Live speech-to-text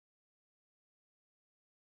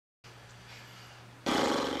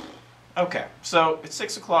Okay, so it's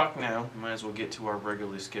 6 o'clock now. Might as well get to our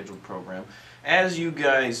regularly scheduled program. As you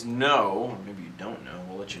guys know, or maybe you don't know,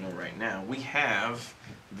 we'll let you know right now. We have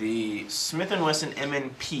the Smith & Wesson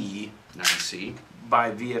MNP 9C.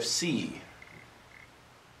 by VFC.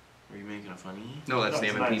 Were you making a funny? No, that's the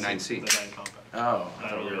MNP 9C. The 9 compact. Oh,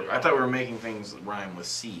 I thought we were making things that rhyme with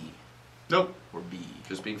C. Nope. Or B.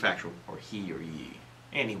 Just being factual. Or he or ye.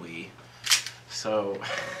 Anyway, so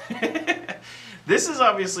this is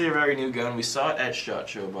obviously a very new gun. We saw it at SHOT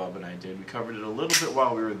Show, Bob and I did. We covered it a little bit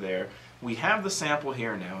while we were there. We have the sample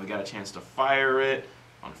here now. We got a chance to fire it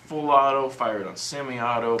on full auto, fire it on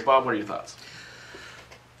semi-auto. Bob, what are your thoughts?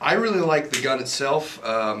 I really like the gun itself.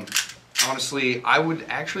 Honestly, I would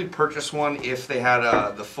actually purchase one if they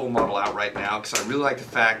had the full model out right now, because I really like the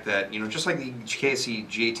fact that, you know, just like the KSC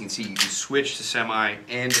G18C, you can switch to semi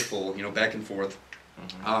and to full, you know, back and forth.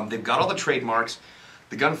 They've got all the trademarks.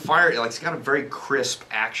 The gun fire, like, it's got a very crisp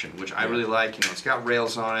action, which I really like. You know, it's got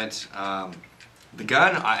rails on it. The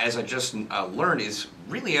gun, as I just learned, is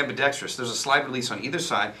really ambidextrous. There's a slide release on either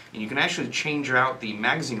side, and you can actually change out the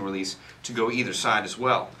magazine release to go either side as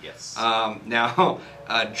well. Yes. Now,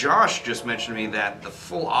 Josh just mentioned to me that the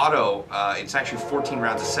full auto, it's actually 14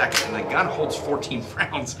 rounds a second, and the gun holds 14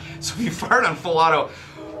 rounds. So if you fire it on full auto,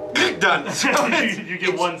 done. So you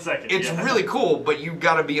get 1 second. It's really cool, but you've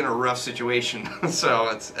got to be in a rough situation. So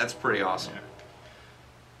that's pretty awesome. Yeah.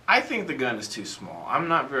 I think the gun is too small. I'm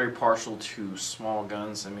not very partial to small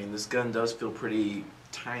guns. I mean, this gun does feel pretty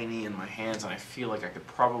tiny in my hands, and I feel like I could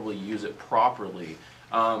probably use it properly.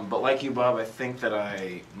 But like you, Bob, I think that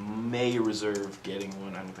I may reserve getting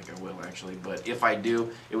one. I don't think I will, actually. But if I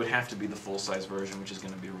do, it would have to be the full-size version, which is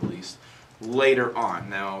going to be released later on.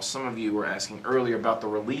 Now, some of you were asking earlier about the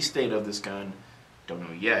release date of this gun. Don't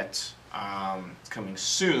know yet. It's coming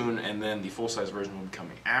soon, and then the full-size version will be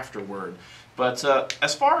coming afterward. But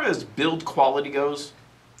as far as build quality goes,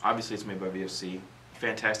 obviously it's made by VFC.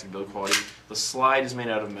 Fantastic build quality. The slide is made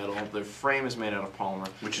out of metal. The frame is made out of polymer.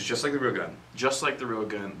 Which is just like the real gun. Just like the real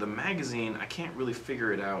gun. The magazine, I can't really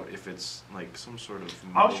figure it out if it's like some sort of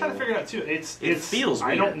metal. I was trying to figure it out too. It feels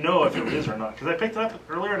weird. I don't know if it is or not, because I picked it up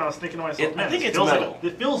earlier and I was thinking to myself, man, I think it it's feels metal. Like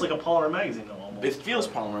it feels like a polymer magazine though, almost. It feels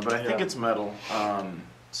polymer, but I think it's metal.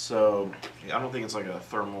 So I don't think it's like a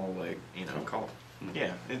thermal, like, you know. Call.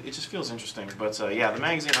 Yeah, it just feels interesting. But yeah, the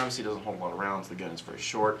magazine obviously doesn't hold a lot of rounds. The gun is very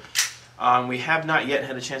short. We have not yet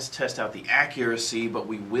had a chance to test out the accuracy, but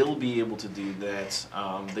we will be able to do that.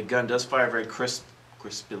 The gun does fire very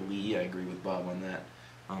crispily. I agree with Bob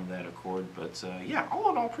on that accord. But yeah,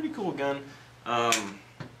 all in all, pretty cool gun.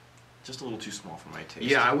 Just a little too small for my taste.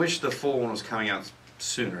 Yeah, I wish the full one was coming out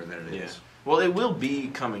sooner than it is. Yeah. Well, it will be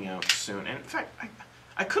coming out soon. And in fact,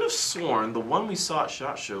 I could have sworn the one we saw at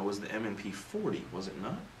SHOT Show was the MNP 40, was it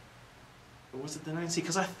not? Or was it the 9C?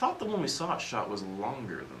 Because I thought the one we saw at SHOT was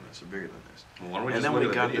longer than this, or bigger than this. Well, and then when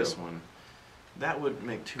we got this one, that would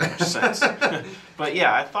make too much sense. But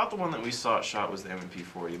yeah, I thought the one that we saw at SHOT was the MNP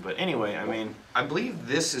 40. But anyway, I mean... I believe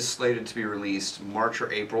this is slated to be released March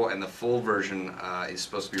or April, and the full version is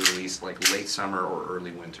supposed to be released like late summer or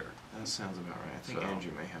early winter. That sounds about right. I think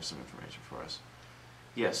Andrew may have some information for us.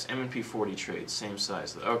 Yes, MNP 40 trades, same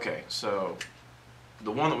size. Okay, so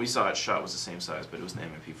the one that we saw at SHOT was the same size, but it was the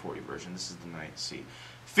MNP 40 version. This is the 9C.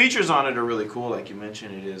 Features on it are really cool. Like you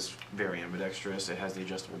mentioned, it is very ambidextrous. It has the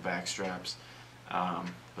adjustable back straps.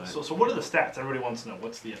 So what are the stats? Everybody wants to know.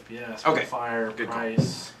 What's the FPS, okay. fire, Good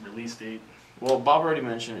price, release date? Well, Bob already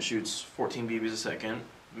mentioned it shoots 14 BBs a second.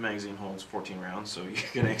 The magazine holds 14 rounds, so you're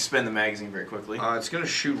going to expend the magazine very quickly. It's going to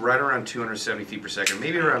shoot right around 270 feet per second,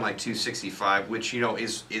 maybe around like 265, which, you know,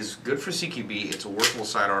 is good for CQB. It's a workable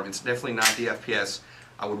sidearm. It's definitely not the FPS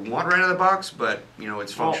I would want right out of the box, but, you know,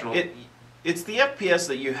 it's functional. Well, it's the FPS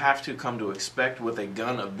that you have to come to expect with a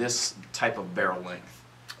gun of this type of barrel length.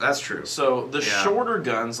 That's true. So the shorter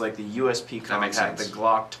guns, like the USP Compact, the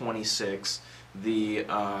Glock 26, the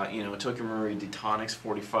Tokyo Marui Detonics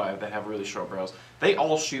 45 that have really short barrels, they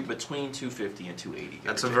all shoot between 250 and 280.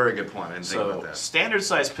 That's a very good point. I didn't think about that. Standard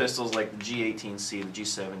size pistols like the G18C, the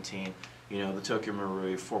G17, the Tokyo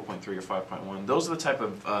Marui 4.3 or 5.1, those are the type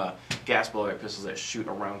of gas blowout pistols that shoot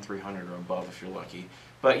around 300 or above if you're lucky.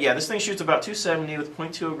 But yeah, this thing shoots about 270 with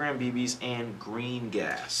 .20 gram BBs and green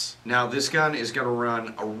gas. Now this gun is going to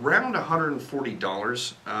run around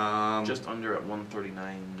 $140. Just under at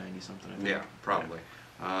 $139.90 something. I think. Yeah, probably.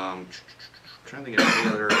 trying to think of any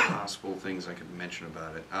other possible things I could mention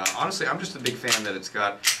about it. Honestly, I'm just a big fan that it's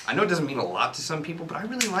got. I know it doesn't mean a lot to some people, but I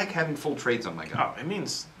really like having full trades on my gun. Oh, it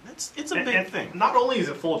means it's a big thing. Not only is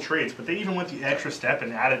it full of trades, but they even went the extra step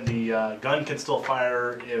and added the gun can still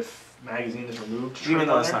fire if magazine is removed. Even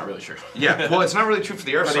though that's not really true. Yeah, well, it's not really true for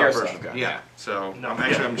the airsoft version. gun. Yeah, so No,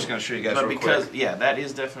 I'm just going to show you guys But real because quick. yeah, that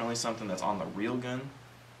is definitely something that's on the real gun.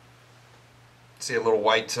 See a little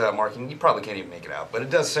white marking. You probably can't even make it out, but it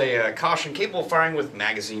does say caution: capable of firing with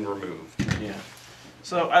magazine removed. Yeah.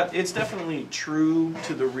 So it's definitely true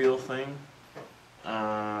to the real thing.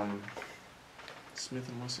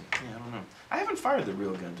 Smith & Wesson. Yeah, I don't know. I haven't fired the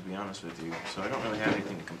real gun, to be honest with you, so I don't really have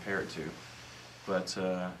anything to compare it to. But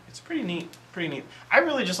it's pretty neat. Pretty neat. I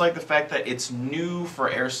really just like the fact that it's new for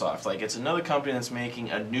Airsoft. Like, it's another company that's making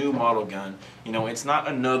a new model gun. You know, it's not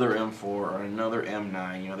another M4 or another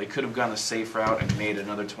M9. You know, they could have gone a safe route and made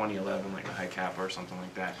another 2011, like a high Kappa or something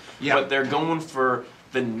like that. Yeah. But they're going for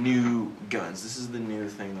the new guns. This is the new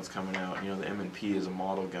thing that's coming out. You know, the M&P is a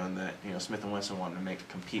model gun that, you know, Smith & Wesson wanted to make to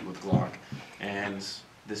compete with Glock. And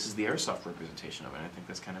this is the Airsoft representation of it. I think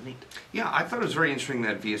that's kind of neat. Yeah, I thought it was very interesting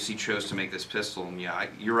that VFC chose to make this pistol, and yeah,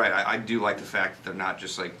 you're right. I do like the fact that they're not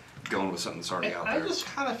just like going with something that's already out there. I just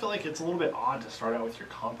kind of feel like it's a little bit odd to start out with your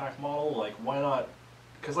compact model. Like, why not?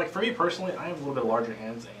 Because, like, for me personally, I have a little bit larger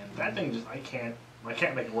hands, and that thing just I can't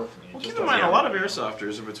make it work for me. Well, keep in mind, a lot of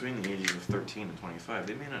airsofters are between the ages of 13 and 25.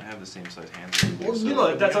 They may not have the same size hands. Well, you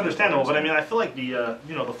know, that's understandable, but I mean, I feel like the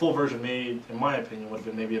you know, the full version made, in my opinion, would have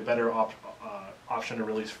been maybe a better option to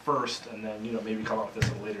release first, and then, you know, maybe come out with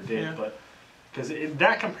this at a later date. Yeah. But because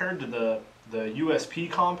that compared to the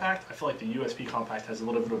USP compact, I feel like the USP compact has a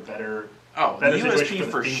little bit of better. Oh, better the USP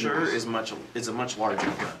for fingers. sure is a much larger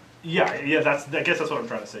gun. Yeah, I guess that's what I'm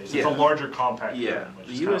trying to say. It's yeah. a larger compact. Yeah, gun,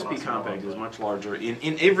 the USP compact is much larger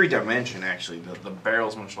in every dimension. Actually, the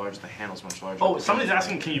barrel's much larger, the handle's much larger. Oh, somebody's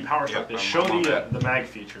asking, can you power stroke? They show the mag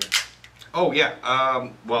feature. Oh yeah.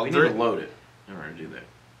 Well, we need to load it in order to do that.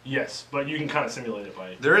 Yes, but you can kind of simulate it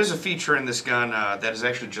by. There is a feature in this gun that is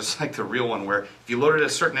actually just like the real one, where if you load it at a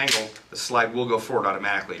certain angle, the slide will go forward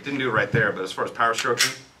automatically. It didn't do it right there, but as far as power stroking,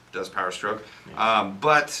 it does power stroke. Yeah.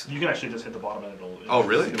 But you can actually just hit the bottom and it'll. Oh,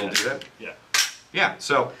 really? It'll do that? Yeah. Yeah.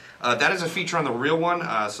 So that is a feature on the real one.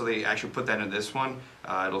 So they actually put that in this one.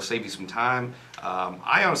 It'll save you some time.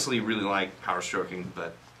 I honestly really like power stroking,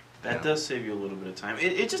 but. That does save you a little bit of time.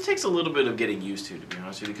 It just takes a little bit of getting used to be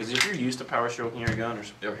honest with you. Because if you're used to power stroking your gun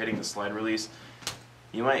or hitting the slide release,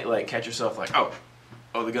 you might like catch yourself like, oh,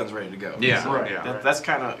 the gun's ready to go. Yeah, so right. That's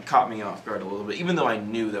kind of caught me off guard a little bit. Even though I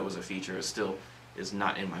knew that was a feature, it still is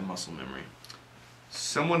not in my muscle memory.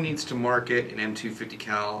 Someone needs to market an M250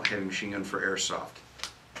 cal heavy machine gun for Airsoft.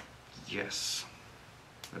 Yes,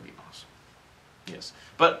 that'd be awesome. Yes,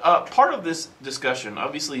 but part of this discussion,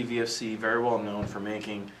 obviously VFC, very well known for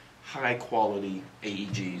making high quality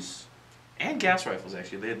AEGs and gas rifles.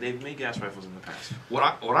 Actually, they've made gas rifles in the past. What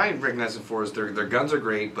I recognize them for is their guns are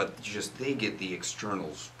great, but just they get the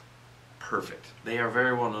externals perfect. They are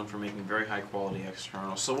very well known for making very high quality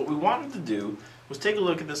externals. So what we wanted to do was take a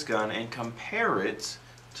look at this gun and compare it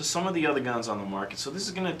to some of the other guns on the market. So this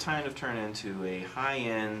is going to kind of turn into a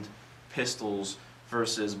high-end pistols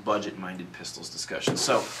versus budget-minded pistols discussion.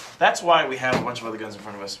 So that's why we have a bunch of other guns in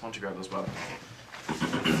front of us. Why don't you grab those, Bob?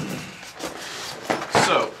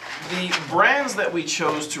 So the brands that we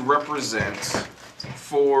chose to represent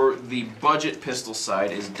for the budget pistol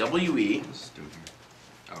side is WE.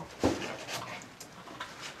 Oh.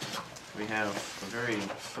 We have a very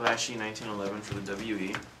flashy 1911 for the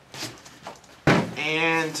WE.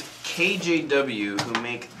 And KJW, who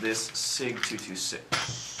make this SIG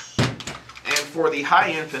 226. And for the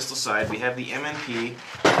high-end pistol side, we have the MNP,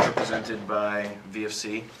 represented by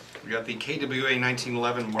VFC. We got the KWA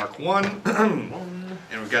 1911 Mark I,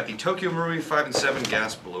 and we've got the Tokyo Marui 5 and 7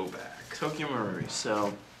 gas blowback. Tokyo Marui.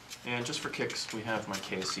 So, and just for kicks, we have my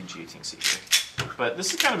KSC G18C here. But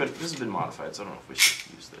this is kind of this has been modified, so I don't know if we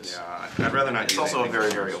should use this. Yeah, I'd rather not. It's use also a anything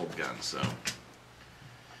very, for very yours. old gun. So,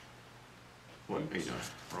 what are you doing?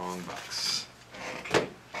 Wrong box. Okay.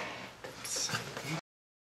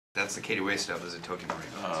 That's the KWA stuff. This is a Tokyo Marui.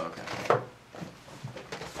 Oh, okay.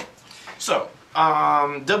 So,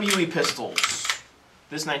 WE pistols.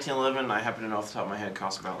 This 1911, I happen to know off the top of my head,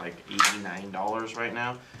 costs about like $89 right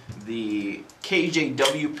now. The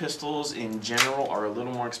KJW pistols in general are a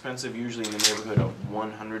little more expensive, usually in the neighborhood of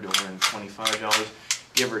 $100 to $125,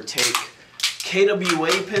 give or take.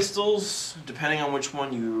 KWA pistols, depending on which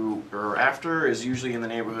one you are after, is usually in the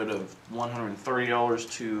neighborhood of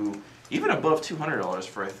 $130 to even above $200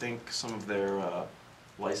 for, I think, some of their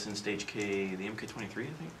licensed HK, the MK23, I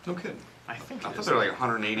think. Okay. I think I it thought is. they were like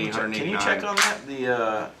 180, 189. Can you check on that?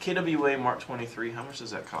 The KWA Mark 23, how much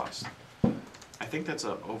does that cost? I think that's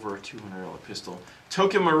over a $200 pistol.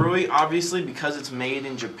 Token Marui, obviously, because it's made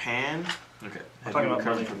in Japan. Okay. Have talking you about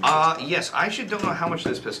recovered money. from Yes, I actually don't know how much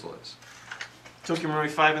this pistol is. Token Marui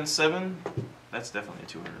 5 and 7, that's definitely a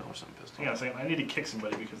 $200 something pistol. Hang on a second. I need to kick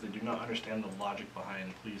somebody because they do not understand the logic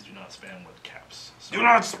behind please do not spam with caps. So, Do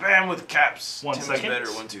not spam with caps. One Tim's second.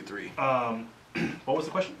 better, 1, 2, 3. What was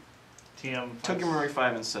the question? TM. Token Marui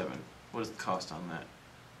 5 and 7. What is the cost on that?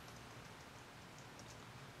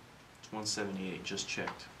 It's 178, just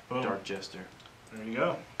checked. Boom. Dark Jester. There you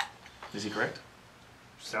go. Is he correct?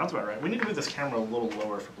 Sounds about right. We need to move this camera a little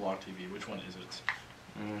lower for Blog TV. Which one is it?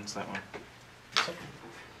 It's that one.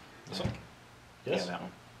 This one? Yeah, Yes? that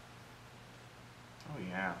one. Oh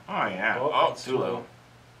yeah. Oh yeah. Oh, Oh, it's too low.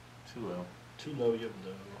 Too low. Too low, you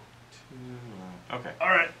low. Too low. Okay. All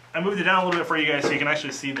right, I moved it down a little bit for you guys so you can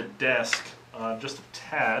actually see the desk just a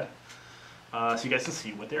tad, so you guys can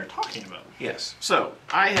see what they're talking about. Yes. So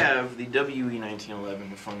I have the WE 1911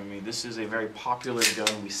 in front of me. This is a very popular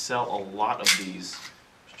gun. We sell a lot of these.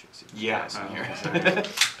 Yeah. In here.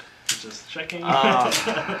 Just checking.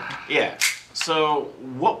 Yeah. So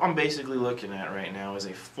what I'm basically looking at right now is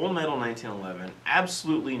a full metal 1911,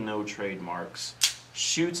 absolutely no trademarks.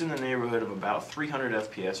 Shoots in the neighborhood of about 300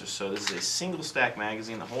 FPS or so. This is a single stack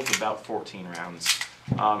magazine that holds about 14 rounds.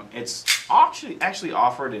 It's actually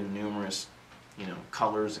offered in numerous,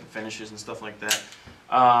 colors and finishes and stuff like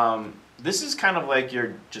that. This is kind of like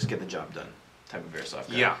your just get the job done type of airsoft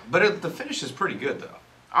gun. Yeah, but the finish is pretty good though.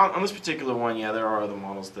 On this particular one, yeah, there are other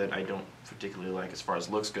models that I don't particularly like as far as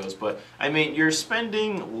looks goes, but I mean, you're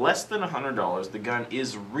spending less than $100. The gun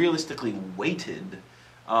is realistically weighted,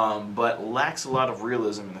 but lacks a lot of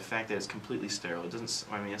realism in the fact that it's completely sterile. It doesn't.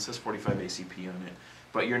 I mean, it says 45 ACP on it,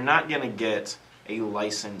 but you're not gonna get a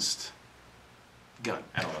licensed gun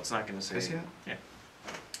at all. It's not gonna say. Can I see that? Yeah.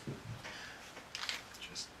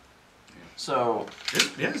 Just, So.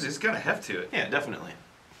 it's got a heft to it. Yeah, definitely.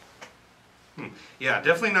 Yeah,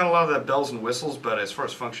 definitely not a lot of the bells and whistles, but as far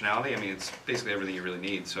as functionality, I mean, it's basically everything you really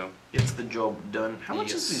need. So It's the job done. How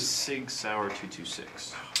much is Yes. the Sig Sauer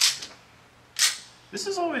 226? This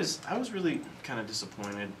is always, I was really kind of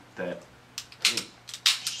disappointed that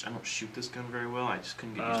I don't shoot this gun very well. I just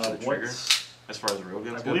couldn't get used to the trigger. As far as real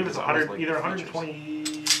guns I believe go, it's because I always 100, like either the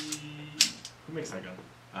 120. Who makes that gun?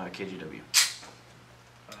 KGW.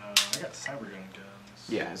 I got Cybergun guns.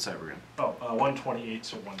 Yeah, it's Cybergun. Oh, 128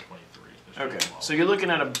 to 123. There's Okay, no so you're looking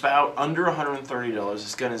at about under $130.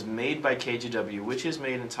 This gun is made by KGW, which is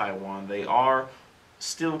made in Taiwan. They are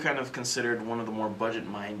still kind of considered one of the more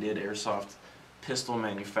budget-minded airsoft pistol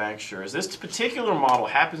manufacturers. This particular model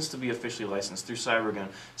happens to be officially licensed through Cybergun,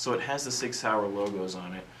 so it has the Sig Sauer logos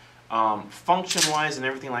on it. Function-wise and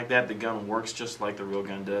everything like that, the gun works just like the real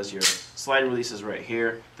gun does. Your slide release is right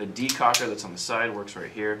here. The decocker that's on the side works right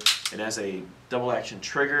here. It has a double-action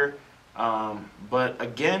trigger. But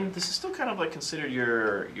again, this is still kind of like considered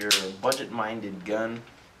your budget-minded gun.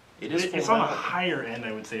 It's on the higher end,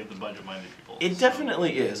 I would say, of the budget-minded people. It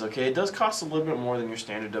definitely is, okay? It does cost a little bit more than your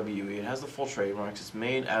standard WE. It has the full trademarks. It's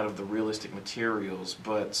made out of the realistic materials,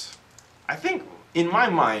 but I think, in my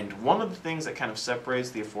mind, one of the things that kind of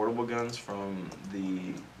separates the affordable guns from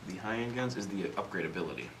the high-end guns is the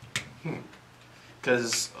upgradability.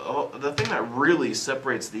 Because the thing that really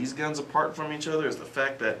separates these guns apart from each other is the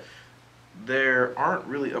fact that there aren't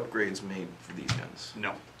really upgrades made for these guns.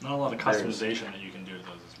 no. Not a lot of customization that you can do to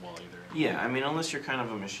those as well either. Yeah, I mean, unless you're kind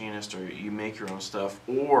of a machinist or you make your own stuff,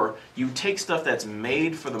 or you take stuff that's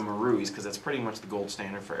made for the Maruis, because that's pretty much the gold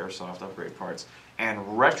standard for airsoft upgrade parts, and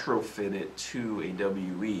retrofit it to a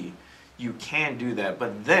WE, you can do that.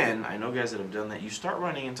 But then, I know guys that have done that, you start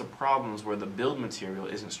running into problems where the build material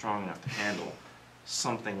isn't strong enough to handle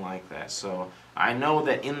something like that. So I know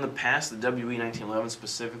that in the past, the WE 1911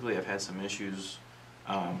 specifically, I've had some issues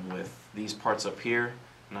with these parts up here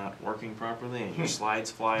not working properly, and your slides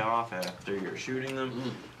fly off after you're shooting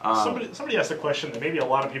them. Somebody asked a question that maybe a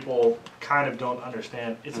lot of people kind of don't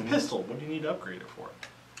understand. It's a pistol. What do you need to upgrade it for?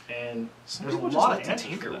 And there's a lot of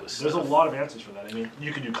answers for that. There's a lot of answers for that. I mean,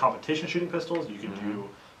 you can do competition shooting pistols. You can do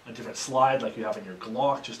a different slide like you have in your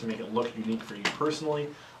Glock just to make it look unique for you personally.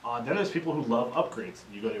 Then there's people who love upgrades.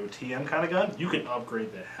 You go to a TM kind of gun, you can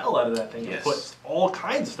upgrade the hell out of that thing and put all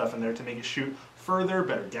kinds of stuff in there to make it shoot further,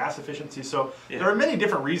 better gas efficiency. So there are many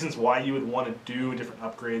different reasons why you would want to do different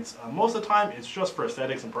upgrades. Most of the time, it's just for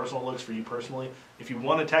aesthetics and personal looks for you personally. If you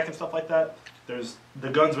want tech and stuff like that, there's the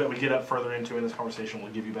guns that we get up further into in this conversation will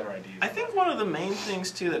give you better ideas. I think one of the main things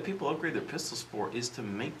too that people upgrade their pistols for is to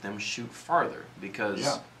make them shoot farther,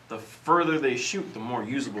 because the further they shoot, the more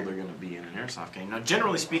usable they're going to be in an airsoft game. Now,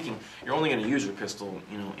 generally speaking, you're only going to use your pistol,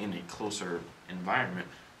 in a closer environment.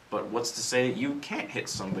 But what's to say that you can't hit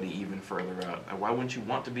somebody even further out? Why wouldn't you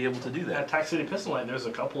want to be able to do At that? Tac City Pistol Line, there's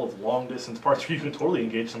a couple of long distance parts where you can totally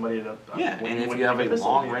engage somebody. Yeah, and if you have a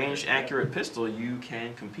long range, accurate pistol, you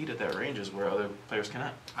can compete at that ranges where other players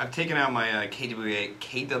cannot. I've taken out my KWA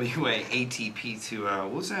ATP to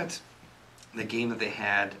what was that? The game that they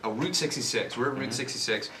had, Route 66. We're at Route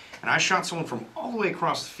 66, and I shot someone from all the way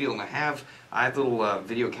across the field, and I have a little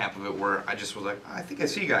video cap of it where I just was like, I think I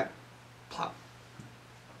see a guy. Plop.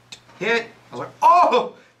 Hit. I was like,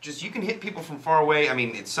 oh! Just, you can hit people from far away. I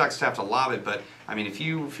mean, it sucks to have to lob it, but I mean, if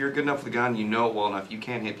you're good enough with the gun, you know it well enough, you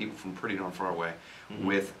can hit people from pretty darn far away.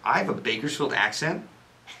 I have a Bakersfield accent.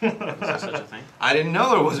 Is that such a thing? I didn't know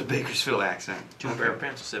there was a Bakersfield accent. Two pair of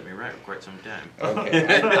pants will set me right for quite some time.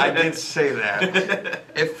 Okay, I did say that.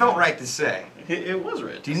 It felt right to say. It was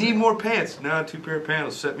right. Do you need more pants? No, 2 pair of pants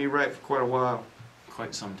will set me right for quite a while.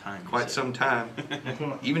 Quite some time. Quite some time.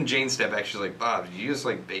 Even Jane Step actually like, Bob, did you just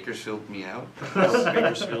like Bakersfield me out?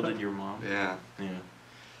 Bakersfield and your mom. Yeah. Yeah.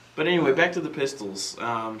 But anyway, back to the pistols.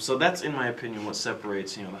 So that's, in my opinion, what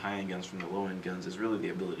separates the high-end guns from the low-end guns is really the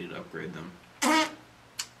ability to upgrade them.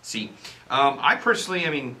 See, I personally, I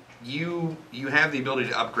mean, you have the ability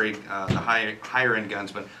to upgrade the higher end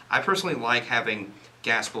guns, but I personally like having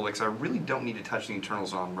gas bullets. I really don't need to touch the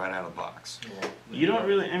internals on right out of the box. You don't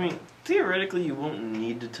really, I mean, theoretically you won't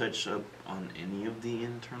need to touch up on any of the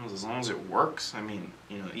internals as long as it works. I mean,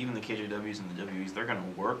 even the KJWs and the WEs, they're going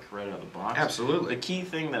to work right out of the box. Absolutely. The key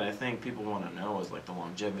thing that I think people want to know is like the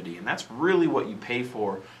longevity, and that's really what you pay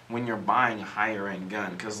for when you're buying a higher end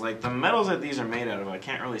gun, because like the metals that these are made out of, I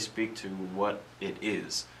can't really speak to what it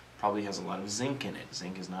is. Probably has a lot of zinc in it.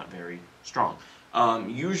 Zinc is not very strong.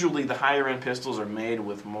 Usually the higher end pistols are made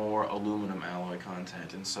with more aluminum alloy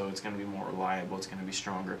content, and so it's going to be more reliable, it's going to be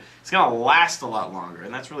stronger, it's going to last a lot longer,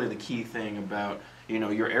 and that's really the key thing about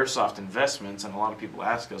your airsoft investments. And a lot of people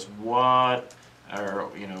ask us, what are,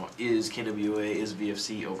 is KWA, is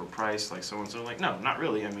VFC overpriced, like so and so? Like, no, not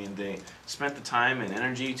really. I mean, they spent the time and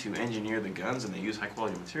energy to engineer the guns, and they use high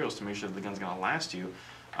quality materials to make sure that the gun's going to last you,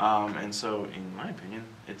 and so in my opinion,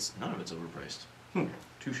 none of it's overpriced.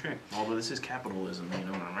 Touche. Although this is capitalism, in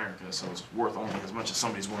America, so it's worth only as much as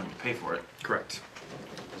somebody's willing to pay for it. Correct.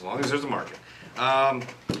 As long as there's a market.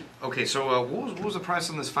 Okay, so what was the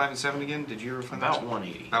price on this 5 and 7 again? Did you ever find that? About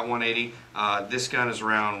 180. About 180. This gun is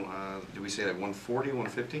around, do we say like 140,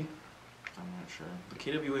 150? I'm not sure. The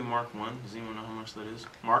KWA Mark 1, does anyone know how much that is?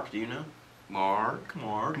 Mark, do you know? Mark.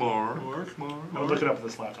 I'm looking up at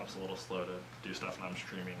this laptop's a little slow to do stuff, and I'm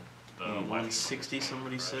streaming. 160,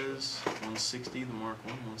 somebody says. 160, the Mark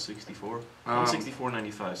 1, 164.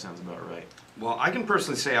 164.95 sounds about right. Well, I can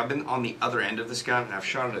personally say I've been on the other end of this gun, and I've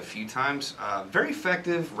shot it a few times. Very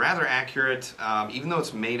effective, rather accurate, even though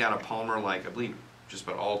it's made out of polymer, like I believe just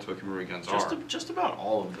about all Tokyo guns are. Just about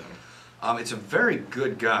all of them. It's a very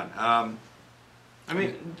good gun. I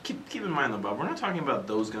mean, keep in mind though, Bob, we're not talking about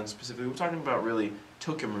those guns specifically. We're talking about really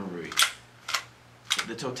Tokyo Marui.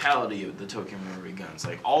 The totality of the Tokyo Marui guns.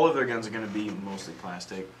 Like, all of their guns are going to be mostly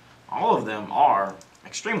plastic. All of them are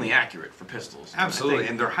extremely accurate for pistols. Absolutely,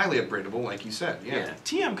 and they're highly upgradable, like you said. Yeah.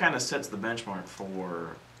 TM kind of sets the benchmark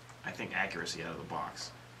for, I think, accuracy out of the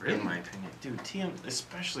box. Really? In my opinion. Dude, TM,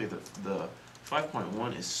 especially the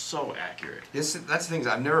 5.1 is so accurate. That's the thing,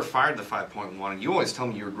 I've never fired the 5.1, and you always tell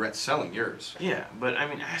me you regret selling yours. Yeah, but I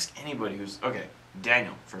mean, ask anybody who's, okay,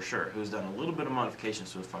 Daniel, for sure, who's done a little bit of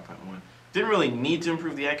modifications to his 5.1. Didn't really need to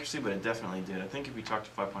improve the accuracy, but it definitely did. I think if you talk to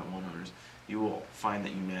 5.1 owners, you will find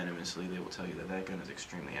that unanimously they will tell you that that gun is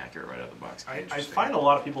extremely accurate right out of the box. I find a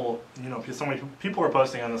lot of people, because people were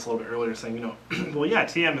posting on this a little bit earlier saying, well, yeah,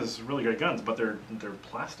 TM is really great guns, but they're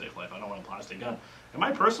plastic. Like, I don't want a plastic gun. In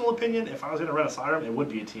my personal opinion, if I was going to rent a sidearm, it would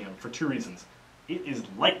be a TM for 2 reasons. It is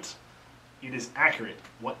light. It is accurate.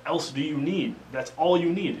 What else do you need? That's all you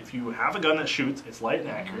need. If you have a gun that shoots, it's light and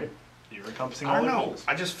accurate. You're encompassing all I don't the know. goals.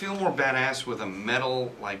 I just feel more badass with a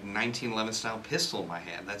metal, like 1911 style pistol in my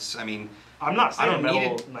hand. That's, I mean, I'm not saying I don't need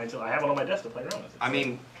metal 19. I have it on my desk to play around with it. I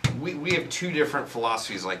mean, we have 2 different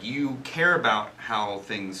philosophies. Like, you care about how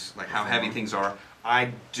things, like how heavy things are.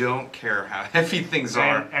 I don't care how heavy things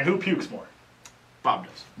are. And who pukes more? Bob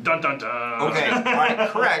does. Dun dun dun. Okay, all right,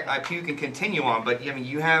 correct. I puke and continue on, but I mean,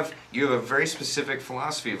 you have a very specific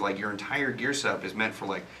philosophy of like your entire gear setup is meant for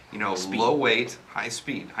like low weight, high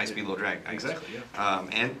speed, low drag. Exactly. Yeah.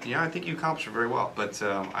 And I think you accomplished it very well. But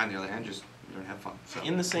on the other hand, just learn to have fun. So.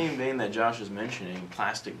 In the same vein that Josh is mentioning,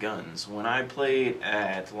 plastic guns. When I played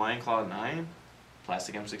at Lion Claw 9,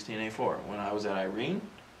 plastic M16A4. When I was at Irene.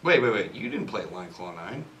 Wait. You didn't play Lion Claw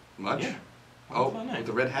 9. Much? Yeah. Oh, Fun night. with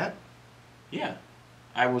the red hat? Yeah.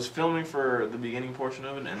 I was filming for the beginning portion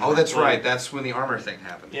of it. And Oh, that's right. That's when the armor thing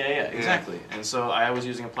happened. Yeah, exactly. And so I was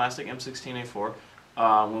using a plastic M16A4.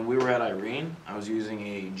 When we were at Irene, I was using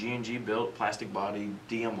a G&G built plastic body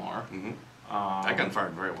DMR. That gun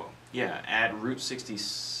fired very well. Yeah, at Route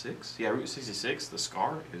 66. Yeah, Route 66, the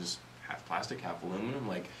SCAR is half plastic, half aluminum.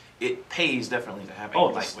 Like, it pays definitely to have a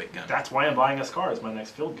lightweight gun. That's why I'm buying a SCAR as my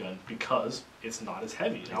next field gun, because it's not as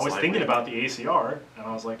heavy. I was thinking lightweight. about the ACR, and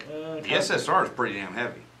I was like, The SSR is pretty damn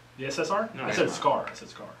heavy. The SSR? No, I it's said not. SCAR. I said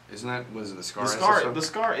SCAR. Isn't that, was it the SCAR? The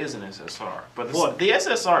SCAR is an SSR, but What? the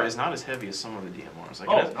SSR is not as heavy as some of the DMRs. Like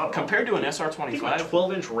Oh, not at all. compared to an I think a SR25,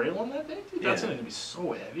 12-inch rail on that thing? Dude, that's Yeah. going to be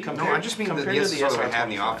so heavy. Com- No, I just mean the compared to the SSR that I had in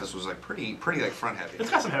the SR25. office was like pretty like front heavy.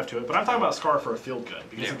 It's got some heft to it, but I'm talking about SCAR for a field gun,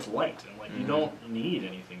 because Yeah. it's light, and like you don't need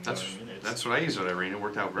anything. You know what I mean? It's- That's what I used at Irene. It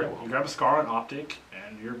worked out very You well. grab a SCAR, an optic,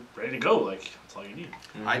 and you're ready to go. Like, that's all you need.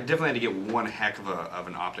 I definitely had to get one heck of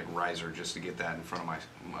an optic riser just to get that in front of my.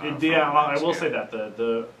 I will say that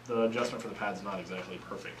the adjustment for the pad's not exactly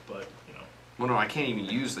perfect, but you know Well, no, I can't even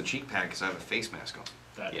use the cheek pad because I have a face mask on.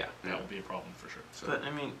 that Yeah. that would be a problem for sure. So but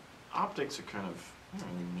I mean, optics are kind of, you don't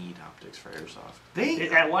really need optics for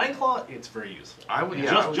airsoft. At Line Claw, it's very useful. I would,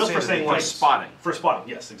 Just- I would just say for that saying they- For like- spotting. For spotting,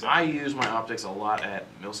 yes, I exactly. use my optics a lot at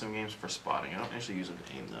milsim games for spotting. I don't actually use them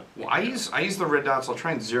to aim though. Well, I use the red dots. I'll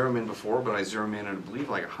try and zero them in before, but I zero them in at I believe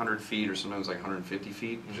like 100 feet or sometimes like 150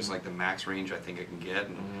 feet, which is like the max range I think I can get,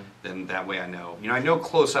 and then that way I know. You know, I know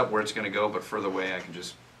close up where it's going to go, but further away I can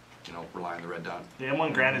just, you know, rely on the red dot. The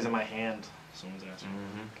M1 Garand is in my hand. Someone's asking.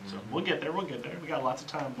 So we'll get there. We'll get there. We got lots of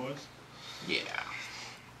time, boys. Yeah.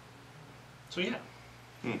 So yeah.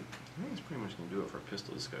 I think that's pretty much going to do it for a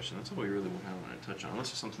pistol discussion. That's all we really want to touch on. Unless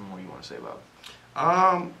there's something more you want to say about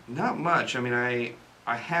it. Not much. I mean,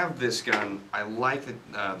 I have this gun. I like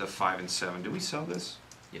the 5 and 7. Do we sell this?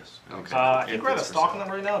 Yes. Okay. I think If we're at a it's for stock sale. on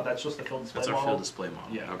them right now. That's just the field display That's our model. field display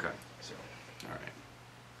model. Yeah. Okay. So All right.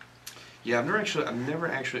 Yeah, I've never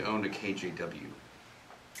actually owned a KJW.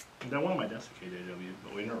 I got one on my desk at KJW,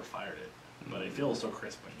 but we never fired it. But it feels so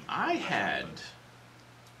crisp when you. I had,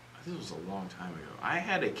 this was a long time ago, I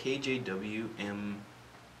had a KJW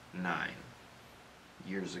M9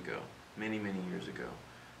 years ago. Many years ago.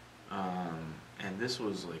 And this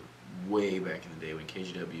was like way back in the day when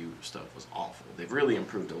KJW stuff was awful. They've really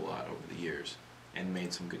improved a lot over the years and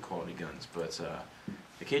made some good quality guns. But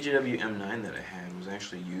the KJW M9 that I had was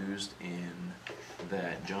actually used in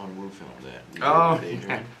that John Woo film that we did with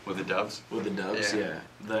Adrian. With the doves. With the doves, yeah.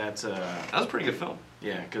 That was a pretty good film.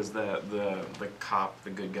 Yeah, because the cop, the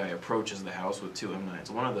good guy, approaches the house with two M9s.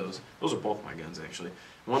 One of those are both my guns actually.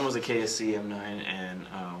 One was a KSC M9 and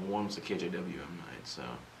one was a KJW M9. So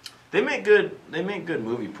they make good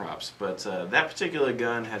movie props, but that particular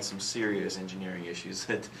gun had some serious engineering issues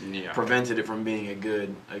that prevented it from being a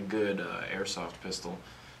good airsoft pistol.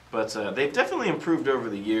 But they've definitely improved over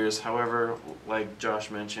the years. However, like Josh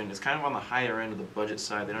mentioned, it's kind of on the higher end of the budget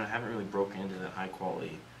side. They haven't really broken into that high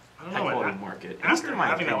quality market. At least After in my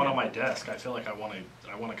having that one on opinion. my desk, I feel like I want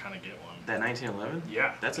to kind of get one. That 1911?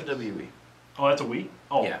 Yeah. That's a WE. Oh, that's a Wii?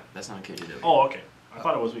 Oh. Yeah, that's not a KJW. Oh, okay. I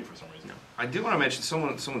thought it was Wii for some reason. No. I do want to mention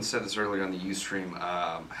someone said this earlier on the Ustream,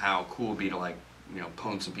 how cool it would be to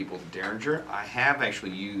pwn some people with Derringer. I have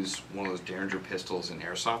actually used one of those Derringer pistols in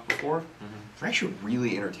airsoft before. They're actually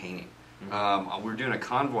really entertaining. We were doing a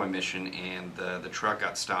convoy mission and the truck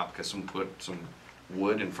got stopped because someone put some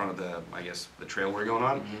wood in front of the trail we were going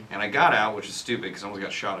on, and I got out, which is stupid because I almost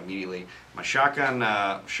got shot immediately. My shotgun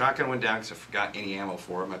went down because I forgot any ammo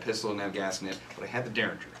for it. My pistol didn't have gas in it, but I had the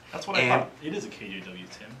Derringer. That's what I thought. It is a KJW,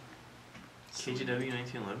 Tim. KJW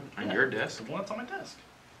 1911? On Yeah, your desk? The one that's on my desk.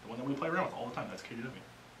 The one that we play around with all the time. That's KJW.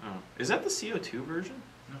 Oh. Is that the CO2 version?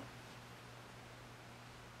 No.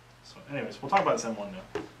 So, anyways, we'll talk about this M1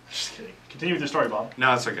 now. Just kidding. Continue with your story, Bob.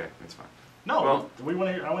 No, it's okay. It's fine. No, Well- we want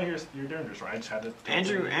to hear. I want to hear your Derringer story. I just had to.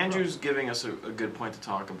 Andrew's giving us a good point to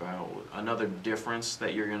talk about. Another difference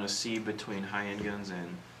that you're going to see between high-end guns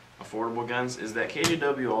and affordable guns is that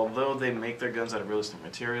KJW, although they make their guns out of realistic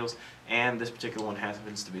materials, and this particular one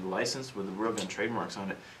happens to be licensed with the real gun trademarks on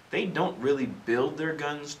it, they don't really build their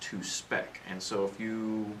guns to spec. And so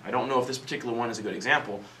I don't know if this particular one is a good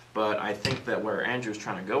example, but I think that where Andrew's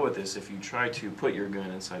trying to go with this, if you try to put your gun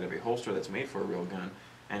inside of a holster that's made for a real gun,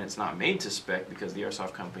 and it's not made to spec because the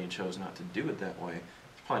airsoft company chose not to do it that way,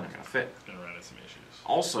 it's probably not going to fit. Gonna run into some issues.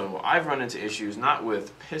 Also, I've run into issues, not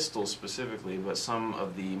with pistols specifically, but some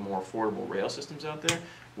of the more affordable rail systems out there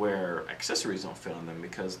where accessories don't fit on them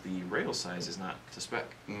because the rail size is not to spec.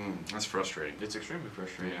 That's frustrating. It's extremely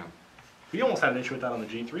frustrating. Yeah. We almost had an issue with that on the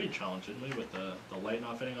G3 challenge, didn't we? With the light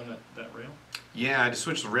not fitting on that rail. Yeah, I just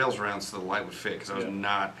switched the rails around so the light would fit because I was Yeah.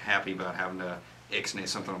 not happy about having to ixnay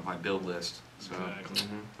something on my build list. So Exactly.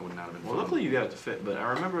 that would not have been Well, fun. luckily you got it to fit, but I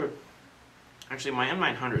remember, actually my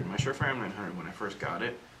M900, my Surefire M900, when I first got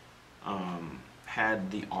it,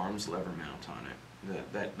 had the arms lever mount on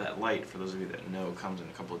it. That light, for those of you that know, comes in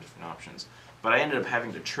a couple of different options. But I ended up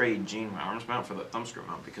having to trade Gene my arms mount for the thumb screw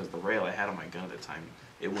mount because the rail I had on my gun at the time,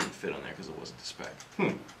 it wouldn't fit on there because it wasn't to spec.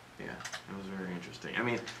 Yeah, it was very interesting. I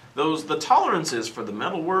mean, the tolerances for the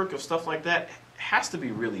metal work of stuff like that has to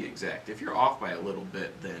be really exact. If you're off by a little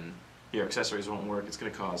bit, then your accessories won't work. It's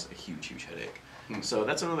going to cause a huge, huge headache. So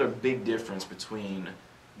that's another big difference between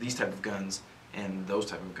these type of guns and those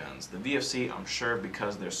type of guns. The VFC, I'm sure,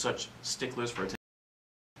 because they're such sticklers for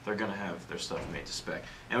they're going to have their stuff made to spec.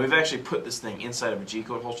 And we've actually put this thing inside of a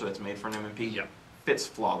G-code holster that's made for an M&P. Yeah. Fits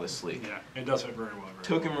flawlessly. Yeah, it does fit very well.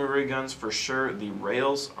 Token Marie guns, for sure, the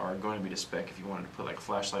rails are going to be to spec if you wanted to put like a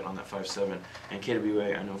flashlight on that 5.7. And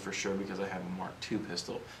KWA, I know for sure because I have a Mark II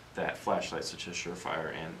pistol, that flashlights such as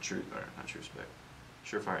Surefire and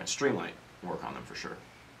Surefire and Streamlight work on them for sure.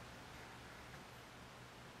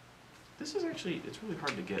 This is actually, it's really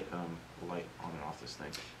hard to get light on and off this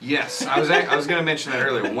thing. Yes, I was going to mention that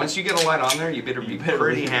earlier. Once you get a light on there, you better be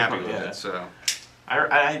pretty happy with it. So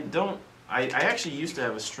I actually used to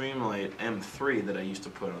have a Streamlight M3 that I used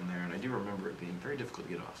to put on there, and I do remember it being very difficult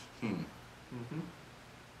to get off. I'm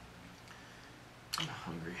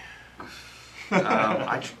hungry.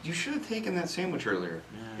 You should have taken that sandwich earlier.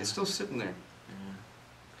 Yeah. It's still sitting there.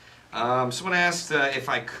 Yeah. Someone asked if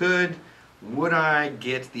I could, would I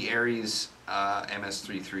get the Ares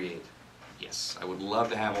MS338? Yes, I would love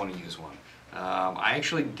to have one and use one. I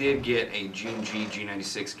actually did get a G&G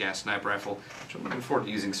G96 gas sniper rifle, which I'm looking forward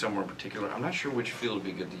to using somewhere in particular. I'm not sure which field would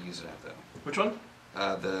be good to use it at, though. Which one?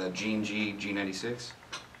 The G&G G96.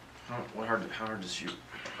 How hard does it shoot?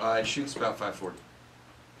 It shoots about 540.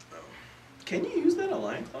 Can you use that at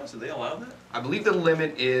line class? Do they allow that? I believe the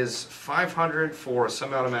limit is 500 for a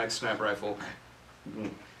semi-automatic sniper rifle,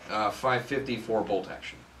 550 for bolt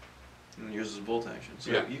action. And yours is bolt action,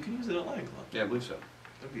 so Yeah. you can use it at line club. Yeah, I believe so.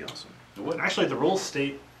 That'd be awesome. Actually, the rules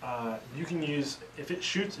state you can use, if it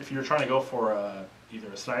shoots, if you're trying to go for either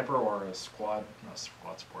a sniper or a not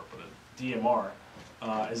squad sport, but a DMR,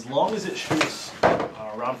 as long as it shoots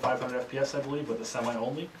around 500 FPS, I believe, with a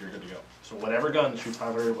semi-only, you're good to go. So whatever gun shoots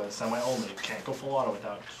 500 with a semi-only, it can't go full auto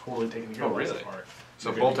without totally taking the gear really? apart.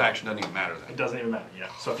 So bolt action doesn't even matter It then? doesn't even matter,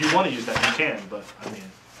 yeah. So if you want to use that, you can, but I mean,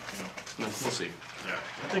 you know. We'll see. Yeah.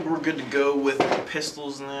 I think we're good to go with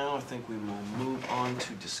pistols now. I think we will move on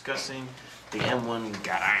to discussing the M1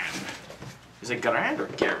 Garand. Is it Garand or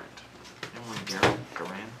Garand? M1 Garand?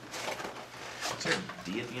 Garand? Is there a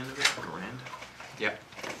D at the end of it? Garand? Yep.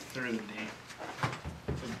 There is a D.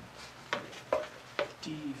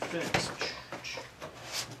 Defense.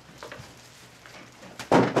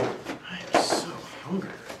 I am so hungry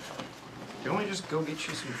right now. Don't we just go get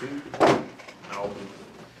you some food? No. I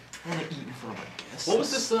want to eat in front of my guests. What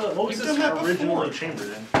was this? What was You've this done that originally before. chambered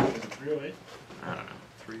in? Was it 308? I don't know.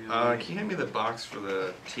 Can you hand me the box for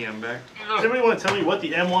the TM back? Does anybody want to tell me what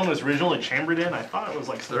the M1 was originally chambered in? I thought it was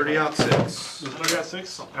like 30-06. Was it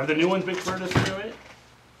 30-06? Have the new ones been converted to 308?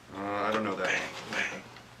 I don't know that.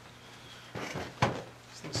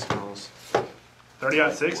 This thing smells.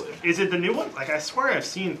 30-06? Is it the new one? Like, I swear I've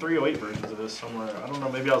seen 308 versions of this somewhere. I don't know,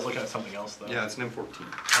 maybe I was looking at something else though. Yeah, it's an M14.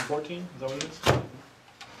 M14? Is that what it is?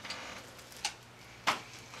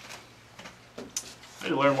 I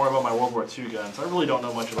need to learn more about my World War II guns. I really don't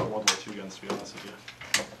know much about World War II guns, to be honest with you.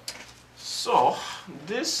 So,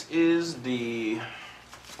 this is the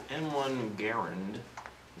M1 Garand.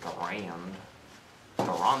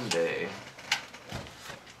 Garande.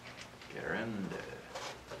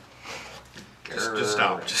 Just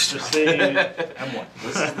stop. Just say M1.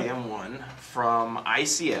 This is the M1 from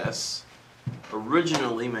ICS,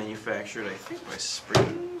 originally manufactured, I think, by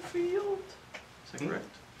Springfield? Is that correct?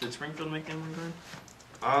 Did Springfield make the M1 Garand?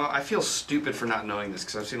 I feel stupid for not knowing this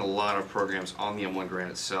because I've seen a lot of programs on the M1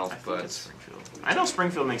 Garand itself, I think but it's Springfield. I know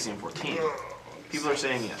Springfield makes the M14. People are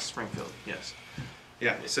saying yes, Springfield, yes.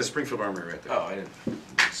 yeah, it says Springfield Armory right there. Oh, I didn't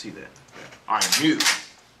see that. I knew.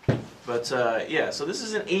 But yeah, so this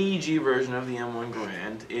is an AEG version of the M1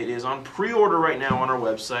 Garand. It is on pre-order right now on our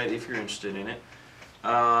website if you're interested in it.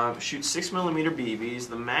 Shoots 6mm BBs.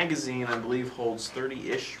 The magazine, I believe, holds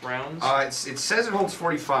 30-ish rounds. It says it holds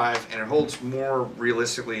 45, and it holds more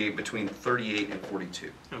realistically between 38 and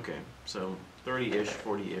 42. Okay, so 30-ish,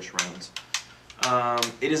 40-ish rounds.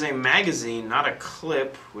 It is a magazine, not a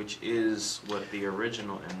clip, which is what the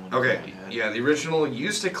original M1 Okay, had. yeah, the original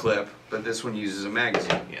used a clip, but this one uses a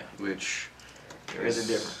magazine. Yeah. Which There is a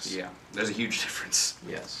difference. Yeah, there's a huge difference.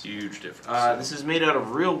 Yes. Huge difference. This is made out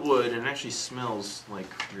of real wood and actually smells like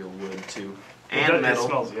real wood too. It And metal.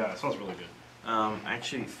 smells really good. I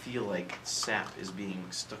actually feel like sap is being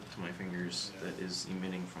stuck to my fingers that is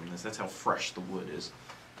emitting from this. That's how fresh the wood is.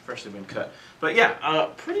 Freshly been cut. But yeah,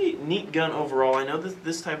 pretty neat gun overall. I know that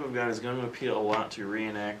this type of gun is going to appeal a lot to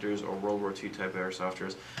reenactors or World War II type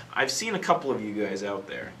airsofters. I've seen a couple of you guys out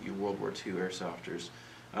there, you World War II airsofters.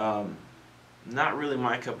 Not really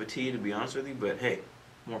my cup of tea, to be honest with you, but hey,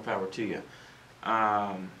 more power to you.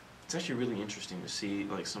 It's actually really interesting to see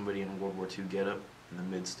like somebody in a World War II getup in the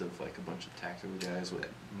midst of like a bunch of tactical guys with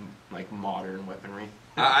like modern weaponry.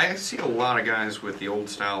 I see a lot of guys with the old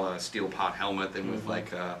style steel pot helmet and with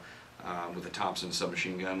like with a Thompson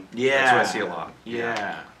submachine gun. Yeah, that's what I see a lot.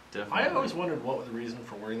 Yeah, definitely. I always wondered what the reason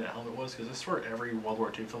for wearing that helmet was, because I swear every World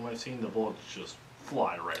War II film I've seen, the bullets just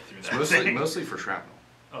fly right through that thing. Mostly for shrapnel.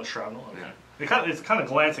 Oh, shrapnel. Okay. Yeah. It's kind of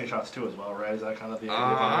glancing shots too, as well, right? Is that kind of the idea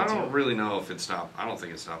I behind it, don't too? really know if it stopped. I don't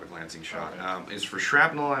think it stopped a glancing shot. Okay. It's for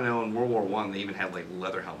shrapnel. I know in World War I they even had like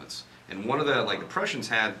leather helmets, and one of the the Prussians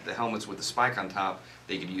had the helmets with the spike on top.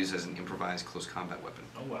 They could use as an improvised close combat weapon.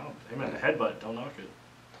 Oh wow! Hey man, a headbutt, don't knock it.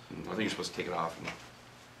 I think you're supposed to take it off. And,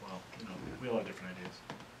 Well, we all have different ideas.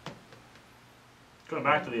 Going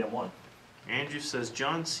back to the M1. Andrew says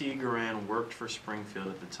John C. Garand worked for Springfield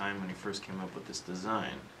at the time when he first came up with this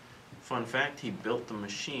design. Fun fact, he built the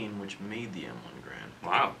machine which made the M1 Garand.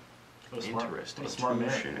 wow. What a smart, Interesting. What a smart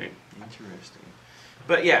man. Interesting.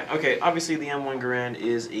 But yeah, okay, obviously the M1 Garand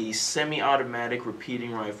is a semi-automatic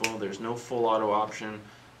repeating rifle. There's no full auto option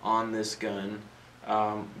on this gun.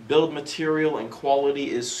 Build material and quality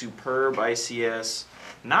is superb. ICS.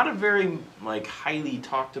 Not a very like highly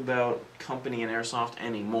talked about company in airsoft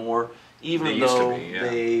anymore, even They used to though be, yeah.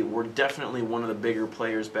 they were definitely one of the bigger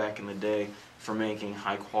players back in the day for making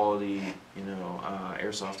high quality,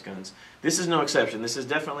 airsoft guns. This is no exception. This is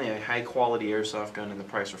definitely a high quality airsoft gun, and the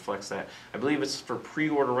price reflects that. I believe it's for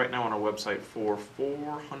pre-order right now on our website for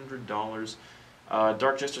 $400.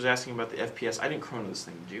 Dark Jester's asking about the FPS. I didn't chrono this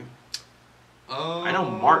thing, did you? I know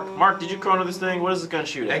Mark. Mark, did you chrono this thing? What does this gun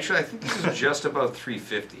shoot at? Actually, I think this is just about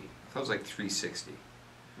 350. I thought it was like 360.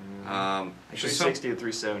 Actually, 360 to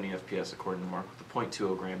 370 FPS according to Mark with the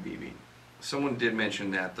 .20 gram BB. someone did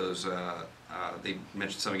mention that those. They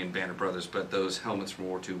mentioned something in Banner Brothers, but those helmets from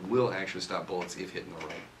World War II will actually stop bullets if hit in the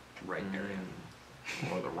right area.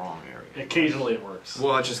 Or the wrong area. Occasionally it works.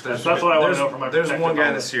 Well, it's just That's what I want to know from my There's one protective guy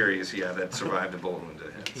in the helmet. series, that survived a bullet wound to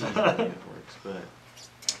the head. Occasionally it works, but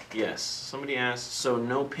yes. Somebody asked, so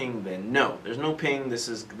no ping then? No, there's no ping.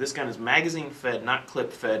 This gun is magazine fed, not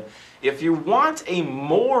clip fed. If you want a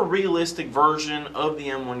more realistic version of the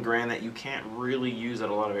M1 Garand that you can't really use at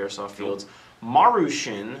a lot of airsoft fields,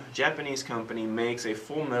 Marushin, Japanese company, makes a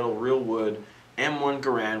full metal real wood M1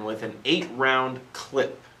 Garand with an 8-round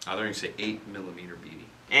clip. They're going to say 8mm BB.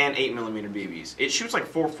 And 8mm BBs. It shoots like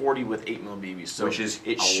 440 with 8mm BBs, so Which is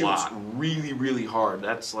it a shoots lot. really, really hard.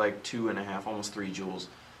 That's like 2.5, almost 3 joules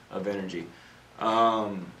of energy.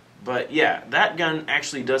 But yeah, that gun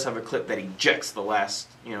actually does have a clip that ejects the last,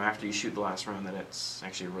 after you shoot the last round. That's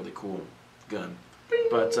actually a really cool gun.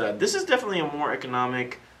 But this is definitely a more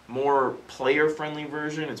economic, more player-friendly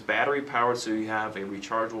version. It's battery-powered, so you have a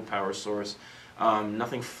rechargeable power source.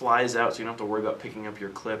 Nothing flies out, so you don't have to worry about picking up your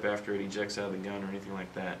clip after it ejects out of the gun or anything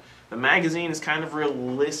like that. The magazine is kind of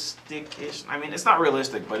realistic-ish. I mean, it's not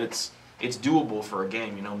realistic, but it's doable for a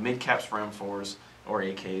game. Mid-caps for M4s or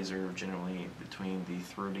AKs are generally between the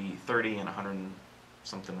 30 and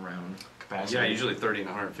 100-something round capacity. Yeah, usually 30 and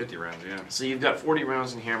 150 rounds, yeah. So you've got 40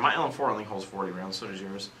 rounds in here. My LM4 only holds 40 rounds, so does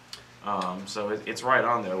yours. So it's right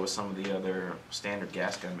on there with some of the other standard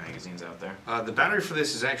gas gun magazines out there. The battery for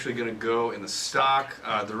this is actually going to go in the stock.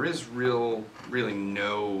 There is really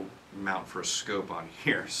no mount for a scope on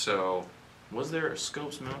here, so... Was there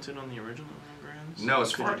scopes mounted on the original Grands? No,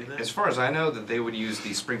 as far as I know, that they would use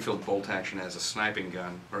the Springfield bolt action as a sniping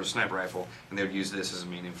gun, or a sniper rifle, and they would use this as a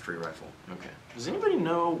main infantry rifle. Okay. Does anybody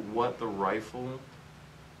know what the rifle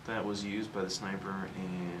that was used by the sniper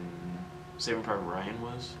in Saving Private Ryan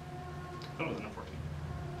was? I thought it was an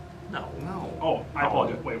M14. No. Oh, I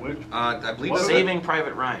apologize. Wait, which? I believe Saving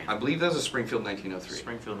Private Ryan. I believe that was a Springfield 1903.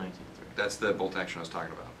 Springfield 1903. That's the bolt action I was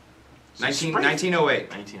talking about. So 1908.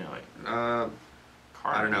 1908.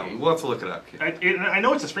 I don't know. We'll have to look it up. I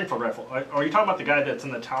know it's a Springfield rifle. Are you talking about the guy that's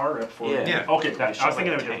in the tower right before? Yeah. Yeah. Okay, I was shot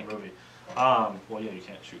thinking like of a a different tank. movie. Well, yeah, you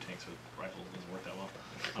can't shoot tanks with rifles. It doesn't work that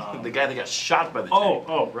well. The guy that got shot by the tank.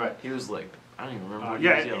 Oh, right. He was like, I don't even remember. What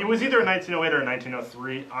Yeah, he was it was either a 1908 or a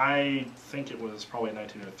 1903. I think it was probably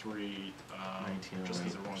 1903. 1908 just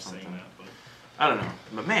because everyone's or saying something. that. But I don't know.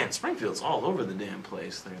 But man, Springfield's all over the damn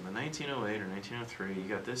place. They're the 1908 or 1903. You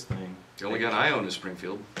got this thing. The only gun I own is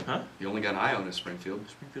Springfield. Huh? The only gun I own is Springfield.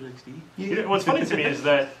 Springfield XD? You know, what's funny to me is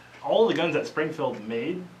that all the guns that Springfield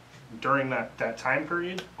made during that time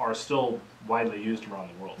period are still widely used around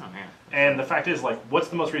the world. Oh man. And the fact is, like, what's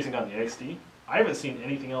the most recent gun? The XD? I haven't seen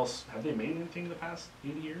anything else. Have they made anything in the past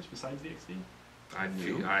 80 years besides the XD?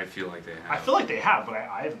 I feel like they have. I feel like they have, but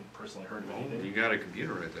I haven't personally heard of Well, anything. you got a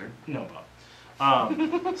computer right there. No,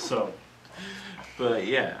 Bob. So, But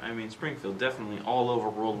yeah, I mean, Springfield definitely all over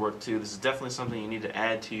World War II. This is definitely something you need to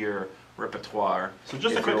add to your repertoire. so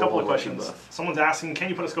just a if quick you're couple World of War II questions. buff. Someone's asking, can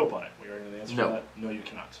you put a scope on it? We already know the answer No. to that. No, you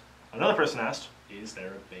cannot. Another person asked, is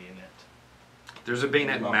there a bayonet? There's a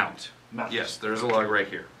bayonet Mount. mount. Mount. Yes, there's a lug right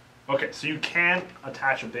here. Okay, so you can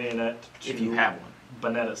attach a bayonet to If you have one.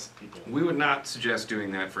 Bonettas people. We would not suggest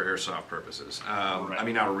doing that for airsoft purposes. Right. I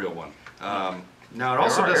mean, not a real one. Now it There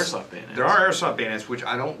also are does. airsoft bayonets. There are airsoft bayonets, which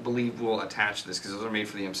I don't believe will attach to this because those are made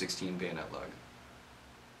for the M16 bayonet lug.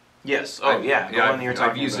 Yes. Oh yeah. The one you're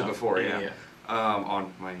talking I've used about. it before. Yeah.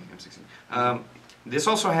 On my M16. This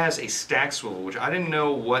also has a stack swivel, which I didn't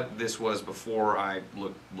know what this was before I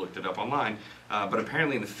looked it up online. But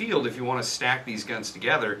apparently in the field, if you want to stack these guns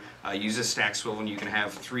together, use a stack swivel, and you can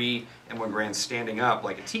have 3 M1 Garands standing up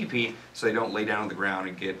like a teepee, so they don't lay down on the ground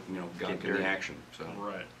and get gunk in the action. So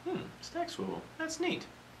Right. Stack swivel. That's neat.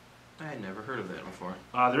 I had never heard of that before.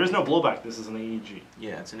 There is no blowback. This is an AEG.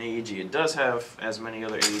 Yeah, it's an AEG. It does have, as many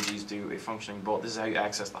other AEGs do, a functioning bolt. This is how you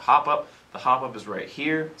access the hop-up. The hop-up is right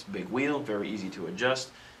here. It's a big wheel, very easy to adjust,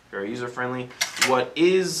 very user-friendly. What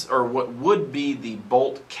would be the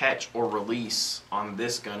bolt catch or release on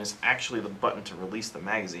this gun is actually the button to release the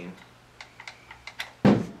magazine.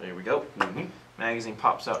 There we go. Magazine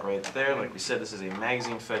pops out right there. Like we said, this is a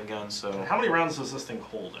magazine-fed gun, so How many rounds does this thing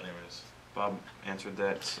hold, anyways? Bob answered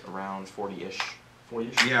that around 40-ish.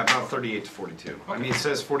 40-ish? yeah, about 38 to 42. I mean, it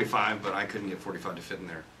says 45, but I couldn't get 45 to fit in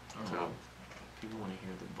there. So. People want to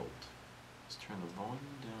hear the bolt. Let's turn the volume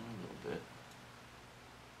down a little bit.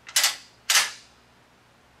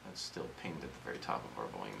 That's still pinged at the very top of our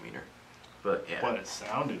volume meter. But yeah, But it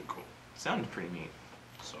sounded cool. it sounded pretty neat.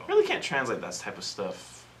 So. Really can't translate that type of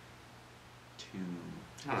stuff to...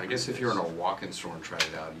 I guess if you're in a walk-in store and tried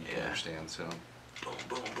it out, you can Yeah. understand. So, Boom,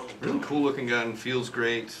 boom, boom, really boom. cool looking gun, feels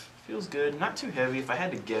great. Feels good. Not too heavy. If I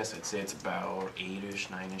had to guess, I'd say it's about 8-ish,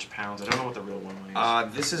 9-ish pounds. I don't know what the real one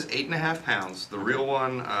weighs. This is 8.5 pounds. The real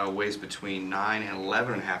one weighs between 9 and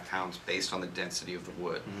 11.5 pounds based on the density of the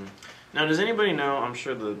wood. Now, does anybody know, I'm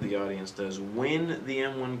sure the audience does, when the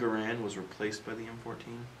M1 Garand was replaced by the M14?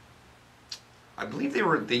 I believe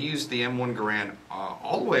they used the M1 Garand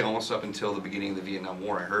all the way almost up until the beginning of the Vietnam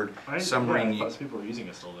War. I heard some Marine. I thought people were using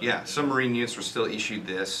it still. Then. Yeah, some Marine units were still issued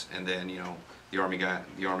this, and then the Army got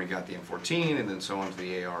the M14, and then so on to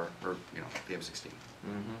the AR or the M16.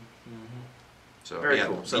 So Very yeah,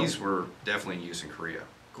 cool. So- these were definitely in use in Korea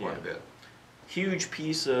quite a bit. Huge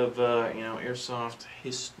piece of airsoft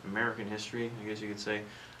American history, I guess you could say.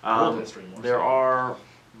 World history, more There so. are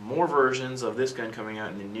more versions of this gun coming out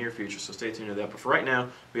in the near future, so stay tuned to that. But for right now,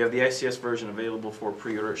 we have the ICS version available for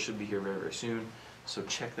pre-order. It should be here very, very soon. So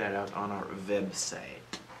check that out on our website.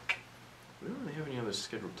 We don't really have any other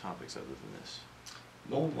scheduled topics other than this.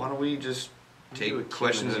 Well, why don't we just We do a take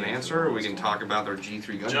questions and Q&A answer, or we for can this talk one. about their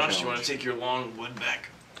G3 gun Josh, challenge. you want to take your long wood back?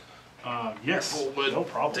 Yes. Full wood. No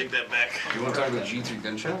problem. Take that back. You want to talk about G3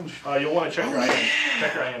 gun challenge? You'll want to check your IM.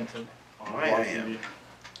 Check your IM too. On My Blog IM.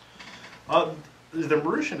 TV. The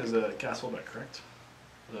Marusian is a gas fullback, correct?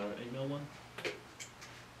 The 8mm one.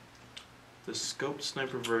 The scoped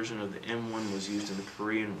sniper version of the M1 was used in the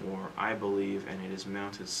Korean War, I believe, and it is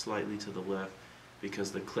mounted slightly to the left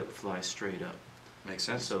because the clip flies straight up. Makes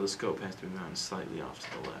sense. So the scope has to be mounted slightly off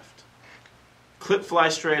to the left. Clip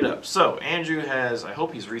flies straight up. So Andrew has, I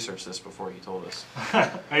hope he's researched this before he told us.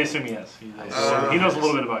 I assume he has. He assume he knows a he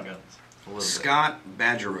little has. bit about guns. A little bit. Scott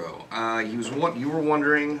Badgerow. You were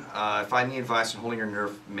wondering if I need advice on holding your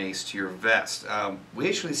Nerf mace to your vest. We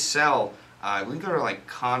actually sell, I believe they're like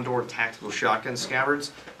Condor tactical shotgun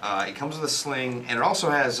scabbards. It comes with a sling, and it also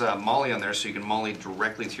has molly on there, so you can molly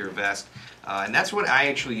directly to your vest. And that's what I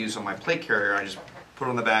actually use on my plate carrier. I just put it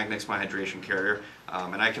on the bag next to my hydration carrier,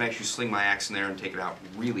 and I can actually sling my axe in there and take it out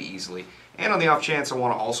really easily. And on the off chance I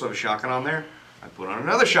want to also have a shotgun on there, I put on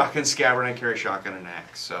another shotgun scabbard and I carry a shotgun and an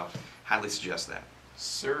axe. So highly suggest that.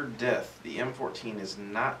 Sir Death, the M14 is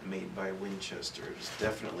not made by Winchester. It is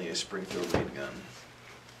definitely a Springfield-made gun.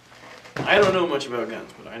 I don't know much about guns,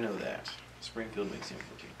 but I know that. Springfield makes the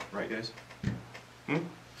M14. Right, guys?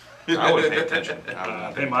 I wouldn't pay attention. I would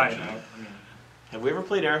not They pay might. attention. Have we ever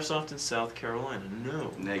played Airsoft in South Carolina?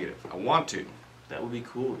 No. Negative. I want to. That would be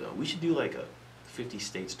cool, though. We should do like a 50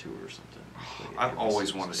 states tour or something. I've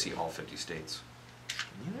always wanted to see all 50 states.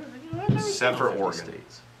 I've never Except seen for all 50 Oregon.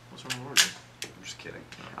 States. What's wrong with Oregon? I'm just kidding.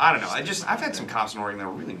 I don't know. I've had some cops in Oregon that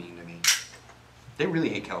were really mean to me. They really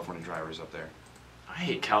hate California drivers up there. I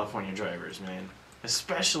hate California drivers, man.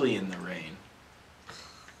 Especially in the rain.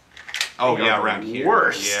 Oh They yeah, are around the here.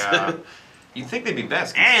 worst. Yeah. You'd think they'd be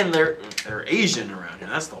best. And they're Asian around here.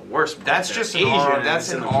 That's the worst part. That's They're just Asian in our, and that's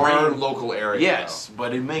it's in the our rain. local area. Yes,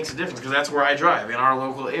 but it makes a difference because that's where I drive, in our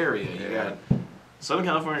local area. You Yeah. got Southern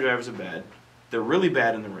California drivers are bad. They're really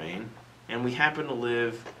bad in the rain, and we happen to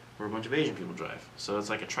live where a bunch of Asian people drive. So it's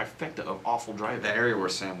like a trifecta of awful driving. The area where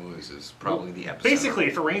San Luis is probably the epicenter. Basically,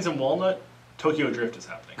 if it rains in Walnut, Tokyo Drift is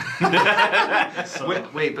happening. So,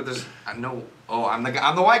 Wait, but there's no. Oh, I'm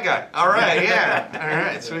the white guy. All right, yeah. All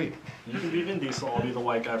right, sweet. you can be Vin Diesel, I'll be the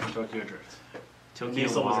white guy from Tokyo Drift. Tokyo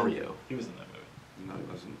Diesel was in, Mario. he was in that movie. No,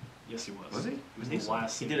 it wasn't. Yes, he was. Was he? He was in the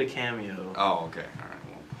last He scene. did a cameo. Oh, okay. All right.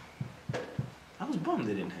 Well, I was bummed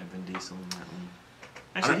they didn't have Vin Diesel in that one.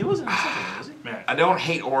 I Actually, don't- he wasn't in the second one, was he? Man, I don't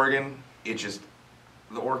hate Oregon. It just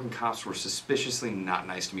the Oregon cops were suspiciously not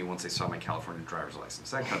nice to me once they saw my California driver's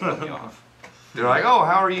license. That kind of put me off. They're like, "Oh,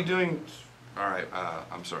 how are you doing?" All right,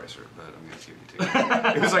 I'm sorry, sir, but I'm gonna give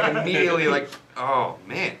you two. It was like immediately like, "Oh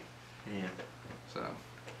man." Yeah. So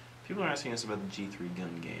People are asking us about the G3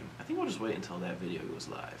 gun game. I think we'll just wait until that video goes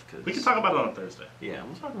live. Cause we can talk about it on Thursday. Yeah,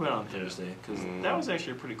 we'll talk about it on Thursday because Mm. that was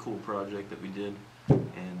actually a pretty cool project that we did,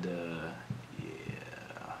 and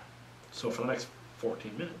yeah, So for the next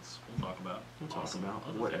 14 minutes, we'll talk about we'll talk awesome about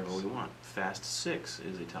other whatever things. we want. Fast 6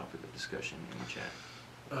 is a topic of discussion in the chat.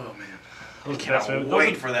 oh man. Those are the Cannot best movies.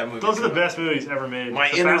 wait for that movie. Those to are the come best movies ever made. My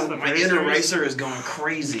The inner Fast and the my Furious inner series, racer is going You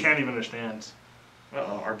crazy. can't even understand.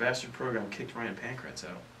 Uh-oh, our bastard program kicked Ryan Pankratz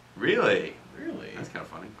out. Really? Really? That's kind of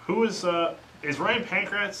funny. Who is Ryan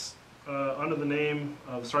Pankratz under the name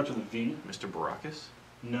of starts with a V? Mr. Baracus?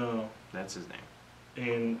 No. That's his name.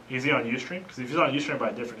 And is he on Ustream? Because if he's on Ustream by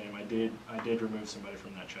a different name, I did remove somebody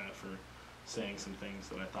from that chat for saying some things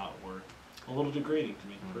that I thought were a little degrading to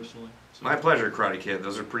me personally. So, My pleasure, Karate Kid.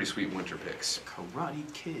 Those are pretty sweet winter picks.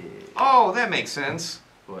 Karate Kid. Oh, that makes sense.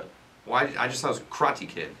 What? Why? I just thought it was Karate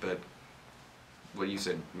Kid, but what you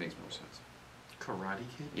said makes more sense. Karate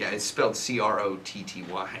Kid? Yeah, it's spelled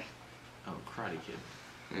Crotty. Oh, Karate Kid.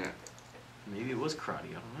 Yeah. Maybe it was karate,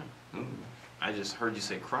 I don't know. Ooh. I just heard you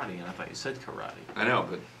say karate and I thought you said karate. I know,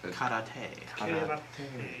 but Karate.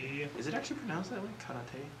 Karate. Is it actually pronounced that way?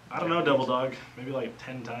 Karate? I don't know, Double Dog. Maybe like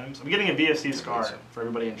 10 times. I'm getting a VFC scar so. for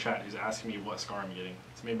everybody in chat who's asking me what scar I'm getting.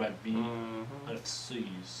 It's made by Mhm.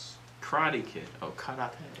 VFCs. Karate Kid. Oh,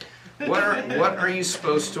 karate. what are you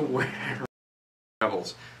supposed to wear?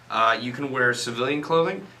 Rebels. You can wear civilian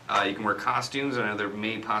clothing. You can wear costumes. I know there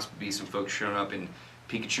may possibly be some folks showing up in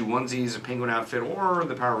Pikachu onesies, a penguin outfit, or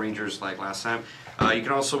the Power Rangers like last time. You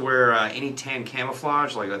can also wear any tan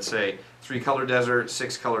camouflage, like let's say 3-color desert,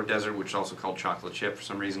 6-color desert, which is also called chocolate chip for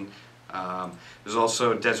some reason. There's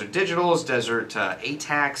also desert digitals, desert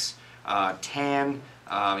ATACs, tan.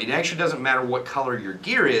 It actually doesn't matter what color your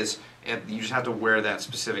gear is. You just have to wear that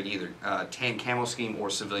specific either tan camo scheme or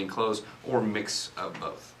civilian clothes or mix of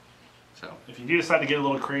both. So If you do decide to get a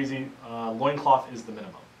little crazy, loincloth is the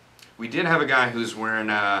minimum. we did have a guy who's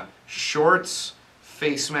wearing shorts,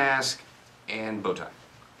 face mask, and bow tie.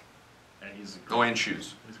 And he's a Oh, great, and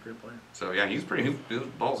shoes. he's a great player. So yeah, he was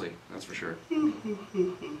ballsy, that's for sure.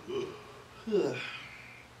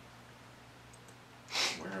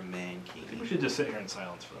 Wear a man I think we king. should just sit here in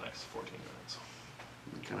silence for the next 14 minutes.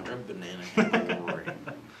 Kind Wear a of banana king.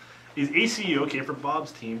 Is ACU okay for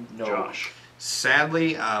Bob's team, No. Josh?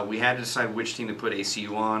 Sadly, we had to decide which team to put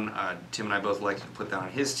ACU on. Tim and I both elected to put that on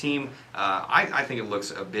his team. I think it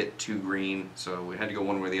looks a bit too green, so we had to go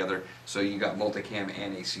one way or the other. So you got Multicam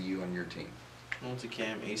and ACU on your team.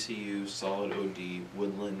 Multicam, ACU, solid OD,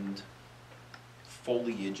 woodland,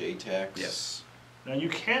 foliage ATACs. Yes. Now you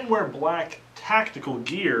can wear black tactical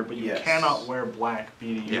gear, but you Yes. cannot wear black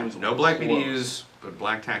BDUs. Yeah, no or black clothes. BDUs, but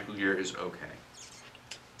black tactical gear is okay.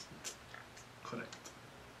 Correct.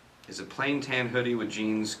 Is a plain tan hoodie with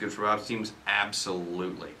jeans good for Bob's teams?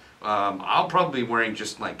 Absolutely. I'll probably be wearing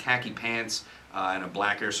just like khaki pants and a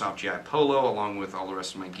black Airsoft GI polo along with all the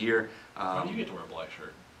rest of my gear. You get to wear a black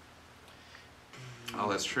shirt. Oh,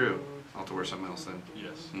 that's true. I'll have to wear something else then.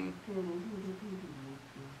 Yes. Mm.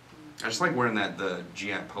 I just like wearing the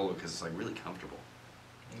GI polo because it's like really comfortable.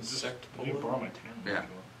 Sect You can polo? borrow my tan. if you Yeah. want.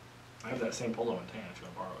 I have that same polo in tan if you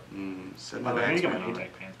want to borrow it. Set By my the way, I need bags to get back my on.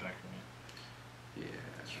 ATAC pants back from you.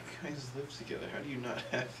 Yeah. guys live together? How do you not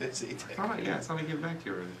have this? I thought I gave it back to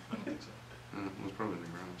you already. I don't think so. It was probably in the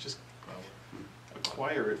garage. Just Probably.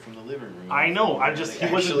 acquire it from the living room. I know. Like, he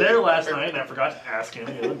wasn't actually- there last night, and I forgot to ask him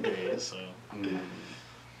the other day. So. Mm.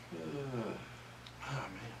 Oh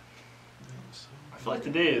man. So, I feel like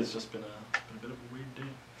today has just been a bit of a weird day.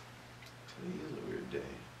 today is a weird day.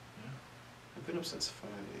 Yeah. I've been up since 5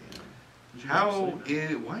 a.m. Did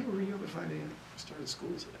you Why were you up at 5 a.m.? I started school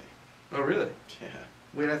today. Oh, really? Yeah.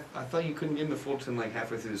 Wait, I thought you couldn't get into Fulton like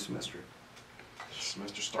halfway through the semester. The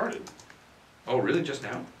semester started. Oh, really? Just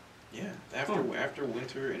now? Yeah. After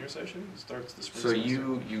winter intercession starts the spring So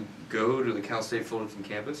semester. you go to the Cal State Fulton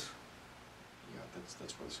campus? Yeah,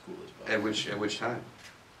 that's where the school is. Bob. At which time?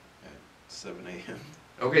 At 7 a.m.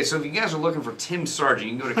 Okay, so if you guys are looking for Tim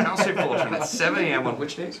Sargent, you can go to Cal State Fulton at 7 a.m. on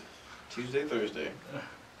which days? Tuesday, Thursday.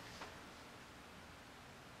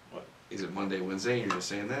 What? Is it Monday, Wednesday? You're just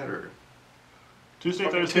saying that, or? Tuesday,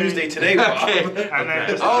 Fucking Thursday. Tuesday today, Bob. Okay. And then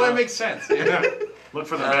just, Oh, that makes sense. Yeah. look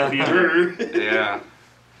for the red BMW. Yeah.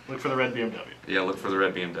 Look for the red BMW. Yeah. Look for the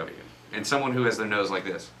red BMW and someone who has their nose like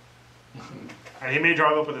this. And he may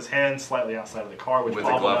drive up with his hand slightly outside of the car, which With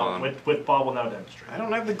Bob a glove will now, on. With Bob will now demonstrate. I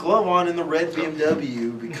don't have the glove on in the red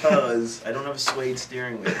BMW because I don't have a suede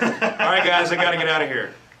steering wheel. All right, guys, I gotta get out of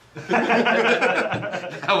here.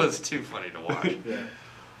 That was too funny to watch. Yeah.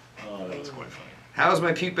 Oh, that was quite funny. How's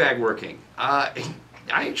my puke bag working? I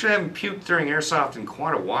actually haven't puked during Airsoft in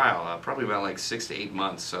quite a while, probably about like 6 to 8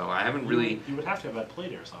 months, so I haven't really... You would have to have had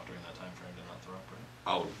played Airsoft during that time frame to not throw up, right?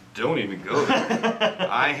 Oh, don't even go there.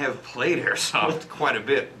 I have played Airsoft quite a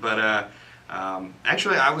bit, but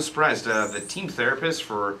actually I was surprised. The team therapists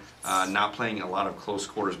for not playing a lot of close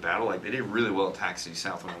quarters battle, like they did really well at Tac City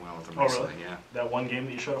South when I went with them Oh, recently, really? yeah. That one game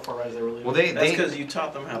that you showed up for, right? Is that really? Well, That's they because you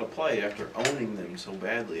taught them how to play after owning them so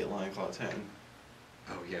badly at Lion Claw 10.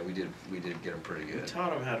 Oh yeah, we did get them pretty You good.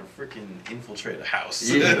 taught them how to freaking infiltrate a house.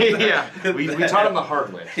 Yeah, we taught them the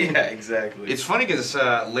hard way. Yeah, exactly. It's funny because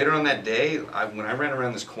later on that day, when I ran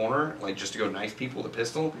around this corner, like just to go knife people with a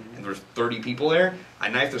pistol, and there was 30 people there, I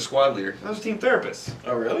knifed their squad leader. That was a team therapist.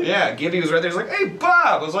 Oh, really? Yeah, Gibby was right there. He was like, "Hey,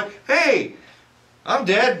 Bob." I was like, "Hey, I'm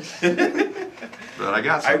dead." But I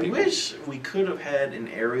got some I people. wish we could have had an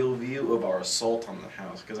aerial view of our assault on the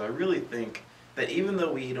house, because I really think that even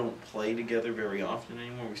though we don't play together very often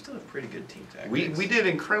anymore, we still have pretty good team tactics. We did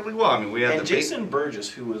incredibly well. I mean, we had And the Jason Burgess,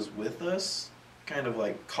 who was with us, kind of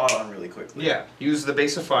like caught on really quickly. Yeah, he used the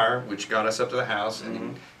base of fire, which got us up to the house,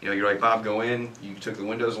 and you know, you're like, "Bob, go in." You took the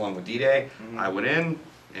windows along with D-Day. I went in,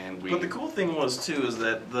 and we. But the cool thing was too is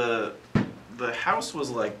that the house was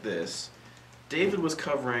like this. David was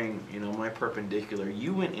covering, you know, my perpendicular.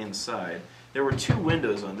 You went inside. There were two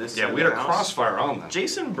windows on this side. Yeah, we of had the a house. crossfire on them.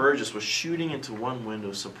 Jason Burgess was shooting into one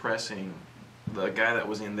window, suppressing the guy that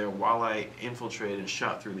was in there while I infiltrated and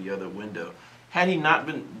shot through the other window. Had he not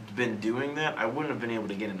been doing that, I wouldn't have been able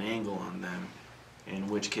to get an angle on them, in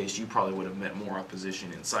which case you probably would have met more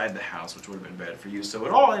opposition inside the house, which would have been bad for you. So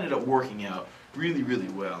it all ended up working out really, really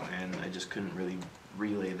well, and I just couldn't really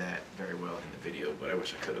relay that very well in the video, but I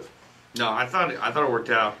wish I could have. No, I thought it worked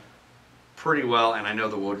out pretty well, and I know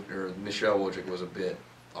Michelle Wojcik was a bit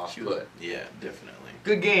off put. Yeah, definitely.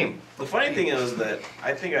 Good game. The funny thing is that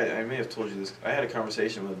I think I may have told you this. I had a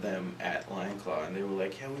conversation with them at Lion Claw, and they were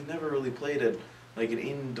like, "Yeah, we've never really played at like an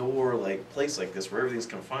indoor like place like this where everything's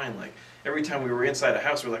confined. Like every time we were inside a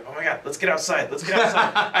house, we're like, oh my god, let's get outside, let's get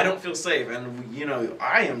outside. I don't feel safe." And you know,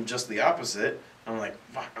 I am just the opposite. I'm like,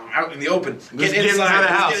 fuck, I'm out in the open. Let's Get get inside. inside the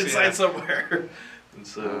Let's house, get inside yeah. somewhere. And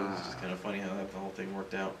so it's just kind of funny how the whole thing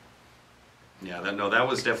worked out. Yeah, that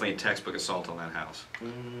was definitely a textbook assault on that house.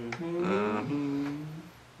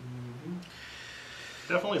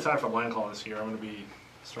 Definitely aside from Lion Claw this year, I'm going to be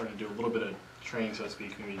starting to do a little bit of training, so to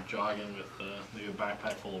speak. Maybe jogging with maybe a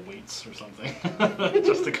backpack full of weights or something,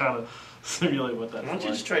 just to kind of simulate what that's Why don't like.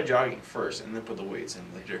 you just try jogging first and then put the weights in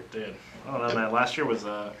later? Did. I don't know, man. Last year was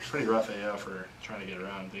pretty rough AF for trying to get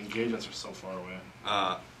around. The engagements are so far away.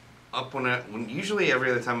 When usually every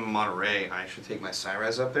other time I'm in Monterey, I actually take my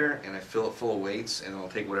Cyraz up there and I fill it full of weights, and I'll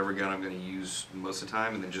take whatever gun I'm going to use most of the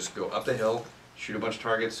time, and then just go up the hill, shoot a bunch of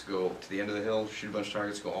targets, go to the end of the hill, shoot a bunch of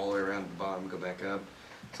targets, go all the way around the bottom, go back up.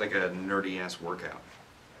 It's like a nerdy ass workout.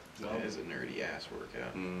 That is a nerdy ass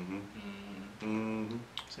workout.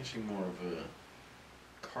 It's actually more of a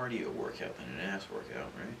cardio workout than an ass workout,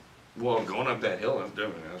 right? Well, going up that hill, that's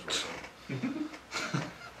definitely an ass workout.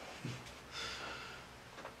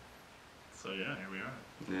 So yeah, here we are.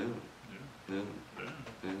 Yeah.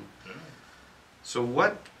 So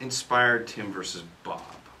what inspired Tim versus Bob?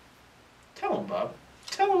 Tell him, Bob.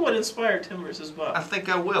 Tell him what inspired Tim versus Bob. I think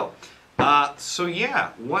I will. So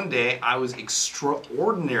yeah, one day I was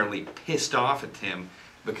extraordinarily pissed off at Tim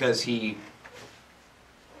because he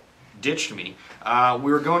ditched me.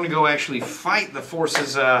 We were going to go actually fight the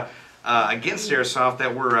forces against Airsoft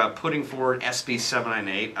that were putting forward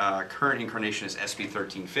SB798. Current incarnation is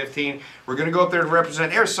SB1315. We're going to go up there to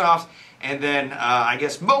represent Airsoft, and then I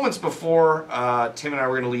guess moments before Tim and I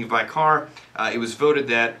were going to leave by car, it was voted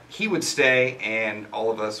that he would stay, and all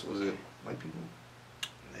of us, was it white people?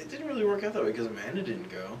 It didn't really work out that way because Amanda didn't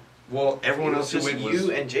go. Well, everyone else who just went you was...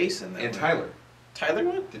 and Jason. And Tyler. Tyler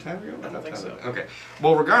went? Did Tyler go? I don't think so. Okay.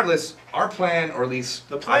 Well, regardless, our plan, or at least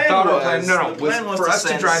The plan I thought was, our plan, no, the plan was for us to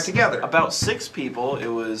send drive together. About 6 people. It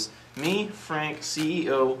was me, Frank,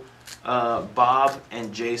 CEO, Bob,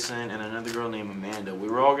 and Jason, and another girl named Amanda. We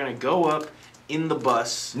were all going to go up in the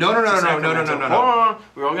bus. No. Hold on.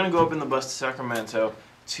 We were all going to go up in the bus to Sacramento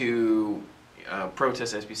to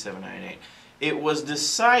protest SB798. It was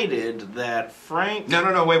decided that Frank... No,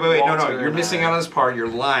 wait. Walter, No. You're missing out on this part. You're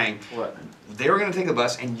lying. What? They were going to take the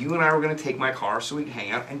bus, and you and I were going to take my car so we could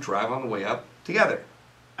hang out and drive on the way up together.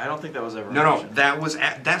 I don't think that was ever an No, option.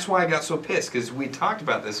 that's why I got so pissed, because we talked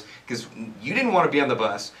about this, because you didn't want to be on the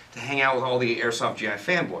bus to hang out with all the Airsoft GI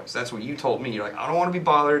fanboys. That's what you told me. You're like, I don't want to be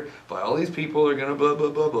bothered by all these people who are going to blah, blah,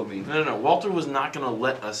 blah, blah me. No. Walter was not going to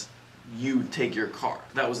let you take your car.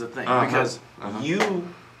 That was the thing. Because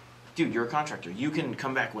dude, you're a contractor. You can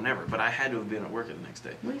come back whenever. But I had to have been at work the next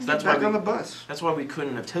day. So that's back on the bus. That's why we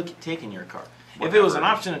couldn't have taken your car. Whatever. If it was an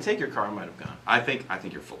option to take your car, I might have gone. I think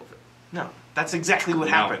you're full of it. No, that's exactly what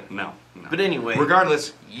happened. No. But anyway.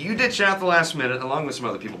 Regardless, you ditched out the last minute along with some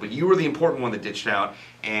other people, but you were the important one that ditched out,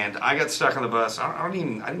 and I got stuck on the bus. I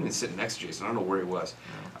didn't even sit next to Jason. I don't know where he was.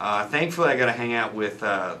 Thankfully, I got to hang out with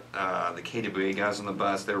the KWA guys on the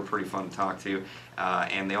bus. They were pretty fun to talk to,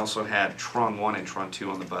 and they also had Tron 1 and Tron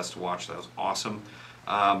 2 on the bus to watch. That was awesome.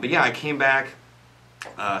 But yeah, I came back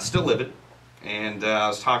still livid. And I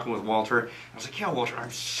was talking with Walter. I was like, yeah, Walter,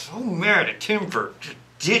 I'm so mad at Tim for just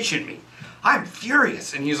ditching me. I'm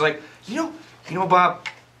furious. And he was like, you know, Bob,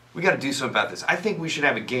 we got to do something about this. I think we should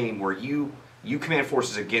have a game where you command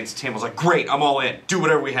forces against Tim. I was like, great, I'm all in. Do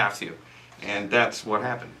whatever we have to. And that's what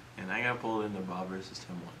happened. And I got pulled into Bob versus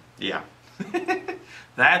Tim 1. Yeah.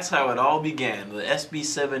 That's how it all began. The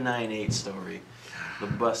SB798 story. The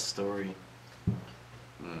bus story.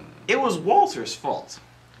 It was Walter's fault.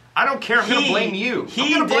 I don't care. I'm going to blame you.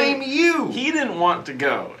 I'm going to blame you. He didn't want to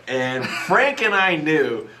go. And Frank and I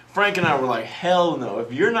knew. Frank and I were like, hell no.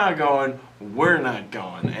 If you're not going, we're not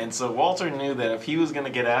going. And so Walter knew that if he was going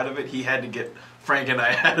to get out of it, he had to get Frank and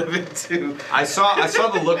I out of it too. I saw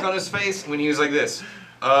the look on his face when he was like this.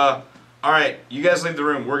 All right, you guys leave the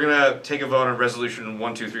room. We're going to take a vote on resolution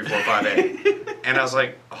 1, 2, 3, 4, 5A. And I was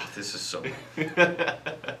like, oh, this is so lame.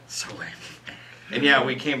 So lame. And yeah,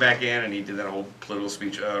 we came back in and he did that whole political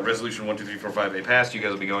speech. Resolution 1, 2, 3, 4, 5A passed. You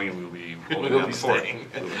guys will be going and we will be holding down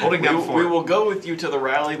the fort. We will go with you to the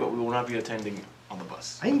rally, but we will not be attending on the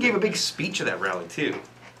bus. I even gave a big speech at that rally too.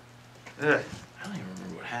 I don't even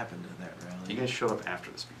remember what happened at that rally. You guys showed up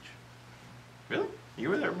after the speech. Really? You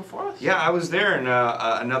were there before us? Yeah, I was there, and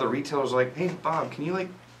another retailer was like, hey, Bob, can you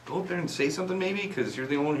go up there and say something maybe? Because you're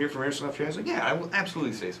the only one here from Airsoft. I was like, yeah, I will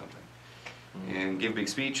absolutely say something. And give a big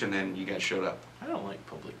speech, and then you guys showed up. I don't like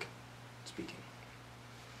public speaking.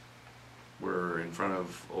 We're in front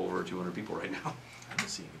of over 200 people right now. I don't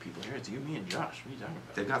see any people here. It's you, me, and Josh. What are you talking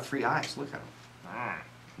about? They've got 3 eyes. Look at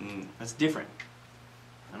them. That's different.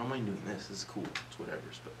 I don't mind doing this. This is cool. It's whatever.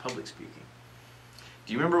 But public speaking.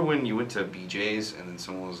 Do you remember when you went to BJ's and then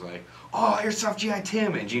someone was like, oh, Airsoft GI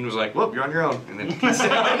Tim, and Gene was like, well, you're on your own, and then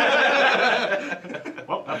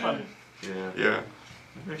well, have fun. Yeah.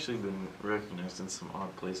 I've actually been recognized in some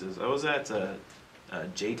odd places. I was at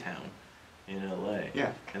J-Town in LA.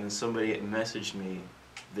 Yeah. And then somebody messaged me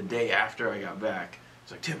the day after I got back.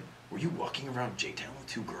 It's like, Tim, were you walking around J-Town with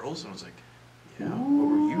 2 girls? And I was like, yeah, what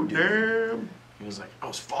were you doing? Damn. He was like, I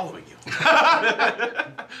was following you.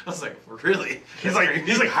 I was like, really? He's like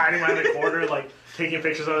hiding behind the corner, like taking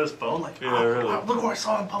pictures on his phone, like, yeah, really. Wow, look what I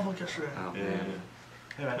saw in public yesterday. Oh, Yeah. man.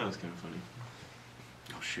 Yeah, that was kind of funny.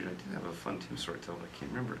 Oh, shoot, I did have a fun Tim story to tell, but I can't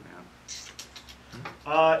remember it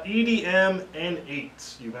now. EDM and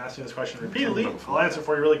 8. You've asked me this question repeatedly. I'll answer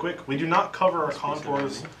for you really quick. We do not cover our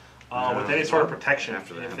contours with any sort of protection.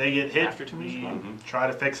 If they get hit, we try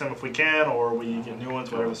to fix them if we can, or we get new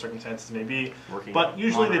ones, whatever the circumstances may be. But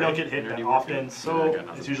usually they don't get hit that often, so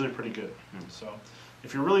it's usually pretty good. So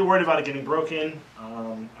if you're really worried about it getting broken,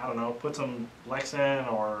 I don't know, put some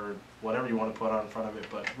Lexan or whatever you want to put on in front of it.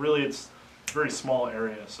 But really, it's a very small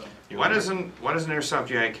area. So Why doesn't Airsoft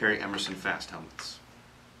GI carry Emerson Fast helmets?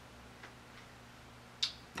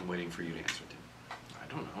 I'm waiting for you to answer, Tim. I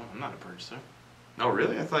don't know. I'm not a purchaser. Oh,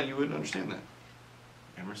 really? I thought you would understand that.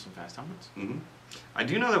 Emerson Fast Helmets? Mm-hmm. I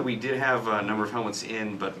do know that we did have a number of helmets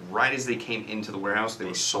in, but right as they came into the warehouse, they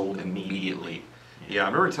were sold immediately. Yeah, I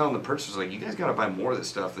remember telling the purchasers, like, you guys got to buy more of this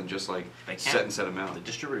stuff than just, like, set them out. The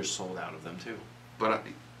distributors sold out of them, too. But,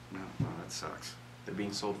 no, that sucks. They're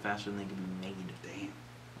being sold faster than they can be made. Damn.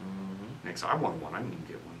 Mm-hmm. Next, I want one. I need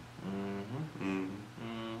to get one. Mm-hmm.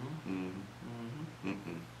 Mm-hmm. Mm-hmm.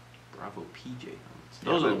 Mm-hmm. Bravo PJ helmets.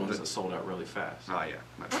 Yeah, Those are the ones that sold out really fast. Oh, yeah.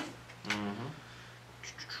 Mm-hmm.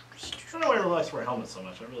 I don't know why everyone likes to wear helmets so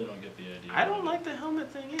much. I really don't get the idea. I don't like the helmet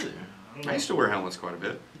thing either. I used to wear helmets quite a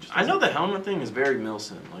bit. I know the helmet thing is very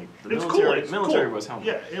Milson. Like the It's military, cool. It's military cool. was helmet.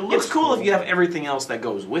 Yeah, it looks it's cool if cool. you have everything else that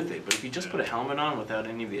goes with it. But if you just put a helmet on without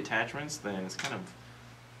any of the attachments, then it's kind of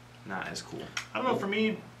not as cool. I don't know. For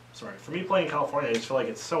me playing in California, I just feel like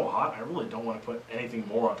it's so hot. I really don't want to put anything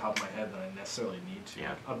more on top of my head than I necessarily need to.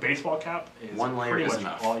 Yeah. A baseball cap is One layer pretty is much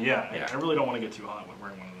enough. all. Yeah, Yeah. I really don't want to get too hot when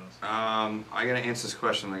wearing one of those. I gotta answer this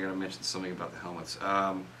question. I gotta mention something about the helmets.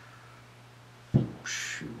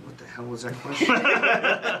 Shoot, what the hell was that question? God,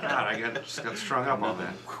 I just got strung up on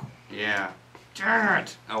that. Yeah. Darn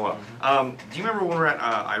it. Oh well. Do you remember when we were at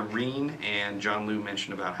Irene and John Liu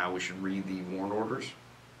mentioned about how we should read the warrant orders?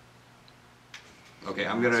 Okay,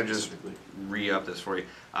 I'm gonna just re-up this for you.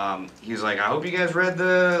 He was like, I hope you guys read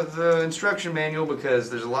the instruction manual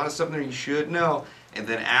because there's a lot of stuff in there you should know. And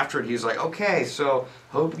then after it, he was like, okay, so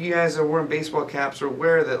hope you guys are wearing baseball caps are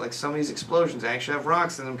aware that like some of these explosions actually have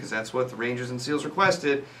rocks in them because that's what the Rangers and SEALs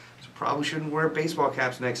requested. So probably shouldn't wear baseball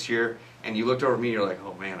caps next year. And you looked over at me and you're like,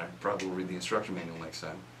 oh man, I probably will read the instruction manual next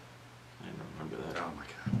time. I don't remember that. Oh my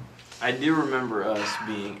god. I do remember us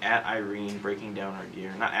being at Irene, breaking down our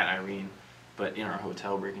gear. Not at Irene, but in our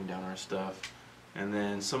hotel, breaking down our stuff. And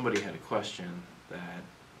then somebody had a question that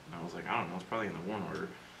I was like, I don't know, it's probably in the warrant order.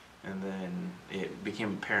 And then it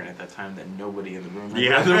became apparent at that time that nobody in the room had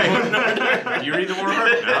read the warrant order. Did you read the warrant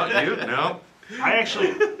order? No, you? No.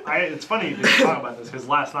 It's funny you talk about this because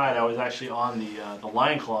last night I was actually on the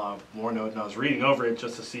Lion Claw warrant note and I was reading over it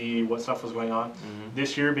just to see what stuff was going on. Mm-hmm.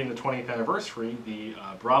 This year being the 20th anniversary, the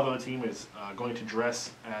Bravo team is going to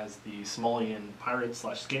dress as the Somalian Pirates /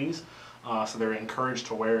 Skinnies. So they're encouraged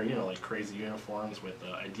to wear, like crazy uniforms with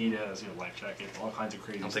Adidas, life jackets, all kinds of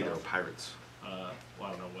crazy I don't stuff. think they were pirates. Well,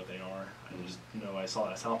 I don't know what they are. I just know I saw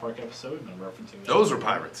that South Park episode and I'm referencing that. Those were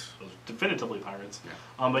pirates. Those are definitively pirates.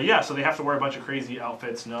 Yeah. But yeah, so they have to wear a bunch of crazy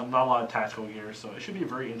outfits, not a lot of tactical gear, so it should be a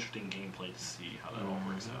very interesting gameplay to see how that all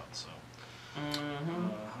works out. So.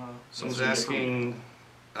 Someone's asking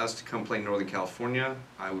us to come play Northern California.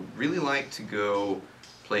 I would really like to go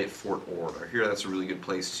play at Fort Ord. I hear that's a really good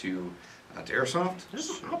place to Airsoft. There's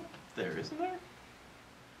a up there, isn't there?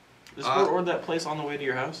 Is Fort Ord that place on the way to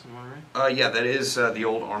your house? Am I right? Yeah, that is the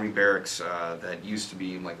old Army barracks that used to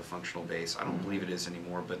be like a functional base. I don't believe it is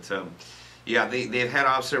anymore, but yeah, they've had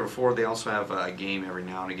ops there before. They also have a game every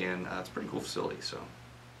now and again. It's a pretty cool facility. So,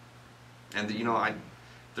 and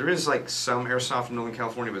there is like some Airsoft in Northern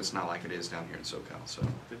California, but it's not like it is down here in SoCal. So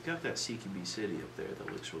They've got that CQB City up there that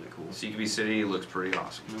looks really cool. CQB City looks pretty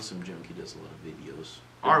awesome. Some junkie does a lot of videos.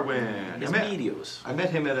 Arwin, His videos. I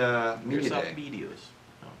met him at Media Airsoft Day. videos.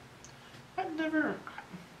 No. I've never.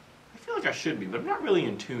 I feel like I should be, but I'm not really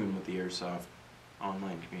in tune with the Airsoft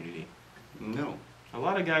online community. No. A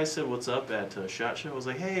lot of guys said what's up at SHOT Show. I was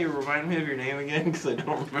like, hey, remind me of your name again, because I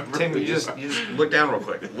don't remember. Tim, you just look down real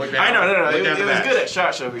quick. Look down. I know, no. Look It down the was back. good at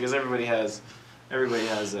SHOT Show because everybody has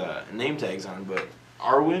name tags on. But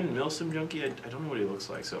Arwin, Milsim Junkie, I don't know what he looks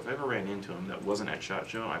like. So if I ever ran into him that wasn't at SHOT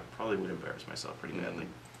Show, I probably would embarrass myself pretty badly.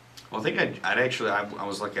 Well, I think I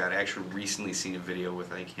was lucky. I'd actually recently seen a video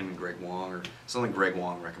with I think him and Greg Wong or something Greg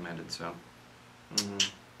Wong recommended. So.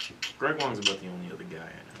 Greg Wong's about the only other guy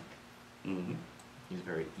I know. Mm-hmm. He's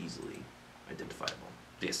very easily identifiable.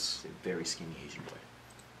 Yes. He's a very skinny Asian boy.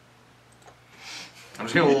 I'm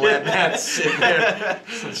just gonna let that sit there. It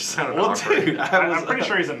just sounded awkward. dude, I'm pretty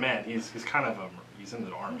sure he's a man. He's kind of he's in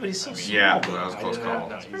the army. But he's so small. Yeah, that was a close call.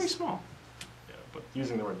 No, He's very small. Yeah, but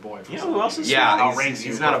using the word boy for You know some who else reason is Yeah, small? outranks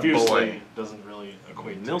he's you not a profusely boy. doesn't really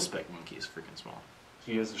equate. Mil-Spec Monkey is freaking small.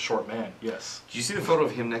 He is a short man. Yes. Did you see the photo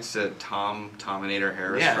of him next to Tominator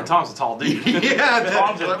Harris? Yeah, and Tom's a tall dude. Yeah,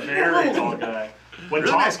 Tom's a very tall guy. When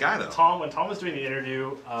Really nice guy, though. When Tom was doing the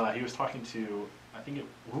interview, he was talking to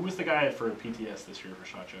who was the guy for PTS this year for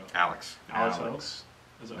SHOT Show? Alex. Alex.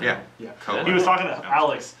 Is it Yeah. Yeah. Cool. He was talking to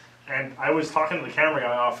Alex, And I was talking to the camera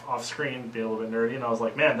guy off screen, being a little bit nerdy, and I was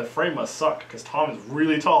like, man, the frame must suck, because Tom is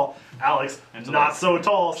really tall, Alex, not so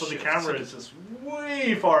tall, so the camera is just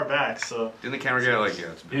way far back, so... Didn't the camera guy like,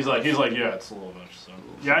 yeah, it's He's like, yeah, it's a little bit, so...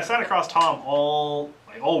 Yeah, I sat across Tom all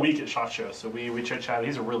week at SHOT Show, so we chit-chatted.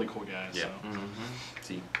 He's a really cool guy, so... Yeah.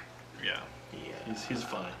 See? Yeah. He's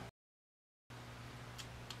fun.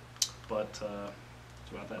 But,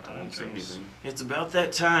 it's about that time. It's about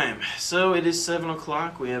that time. So it is 7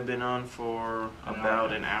 o'clock. We have been on for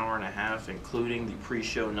about an hour and a half, including the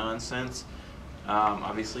pre-show nonsense.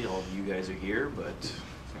 Obviously, all of you guys are here, but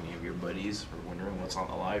if any of your buddies are wondering what's on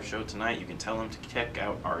the live show tonight, you can tell them to check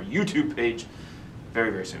out our YouTube page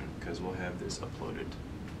very, very soon, because we'll have this uploaded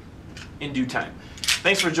in due time.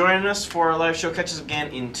 Thanks for joining us for our live show. Catch us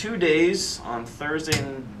again in 2 days on Thursday,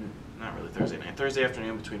 not really Thursday night, Thursday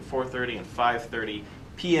afternoon between 4:30 and 5:30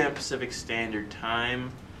 p.m. Pacific Standard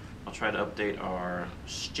Time. I'll try to update our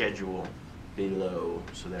schedule below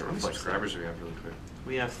so that How many reflects. subscribers do we have really quick?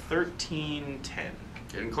 We have 1310.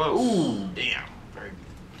 Getting close. Ooh, damn. Very good.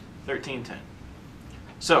 1310.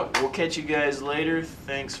 So, we'll catch you guys later.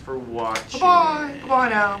 Thanks for watching. Bye-bye. Bye-bye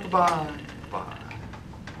now. Bye-bye. Bye.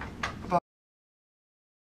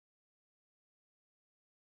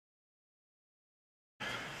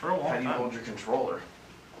 For a long How do you time. hold your controller?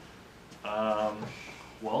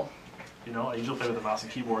 Well, you know, I usually play with a mouse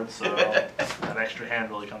and keyboard, so that extra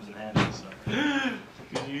hand really comes in handy, so...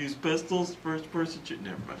 Could you use pistols, first person shoot?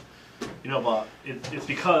 Never mind. You know, but it's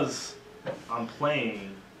because I'm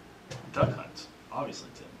playing Duck Hunt, obviously,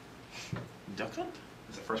 Tim. Duck Hunt?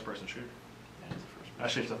 It's a first-person shooter. That is the first person.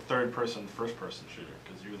 Actually, it's a third-person, first-person shooter,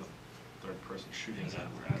 because you're the third person shooting as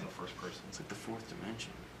a first person. It's like the fourth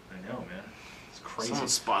dimension. I know, man. It's crazy. Someone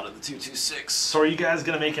spotted the 226. So are you guys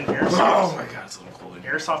going to make an Airsoft? Oh my god, it's a little cold in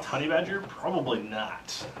here. Airsoft Honey Badger? Probably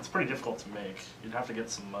not. It's pretty difficult to make. You'd have to get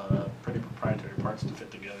some pretty proprietary parts to fit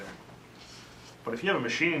together. But if you have a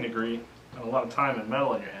machining degree and a lot of time and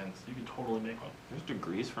metal in your hands, you can totally make one. There's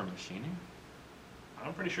degrees for machining?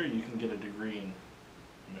 I'm pretty sure you can get a degree in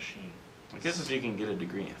machine. I guess if you can get a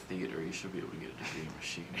degree in theater, you should be able to get a degree in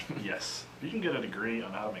machining. Yes. If you can get a degree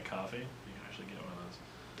on how to make coffee, you can actually get one of those.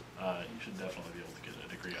 You should definitely be able to get a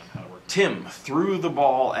degree on how to work. Tim threw the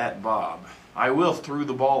ball at Bob. I will threw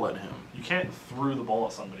the ball at him. You can't throw the ball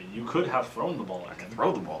at somebody. You could have thrown the ball at him.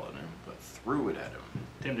 Throw the ball at him, but threw it at him.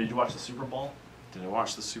 Tim, did you watch the Super Bowl? Did I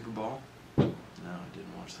watch the Super Bowl? No, I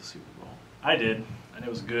didn't watch the Super Bowl. I did, and it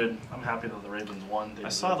was good. I'm happy that the Ravens won. I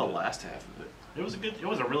saw the last half of it. It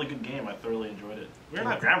was a really good game. I thoroughly enjoyed it. We're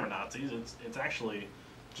not grammar Nazis. It's actually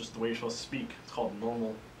just the way you're supposed to speak. It's called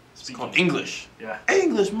normal speaking. It's called English. Yeah.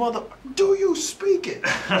 English, mother. Do you speak it?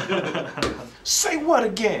 Say what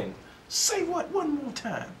again? Say what one more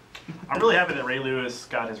time? I'm really happy that Ray Lewis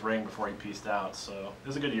got his ring before he peaced out. So it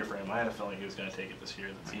was a good year for him. I had a feeling he was going to take it this year.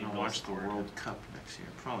 The I'm team gonna really watch the supported him. World Cup next year.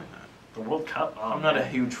 Probably not. The World Cup. Oh, I'm not a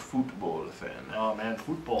man. huge football fan. Oh man,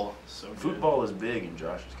 football. So good. Football is big in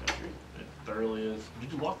Josh's country. It thoroughly is.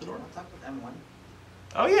 Did you lock the door? I'll talk with M1.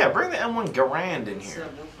 Oh yeah, bring the M1 Garand in It's here.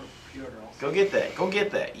 good for pre-order also. Go get that. Go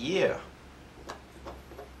get that. Yeah.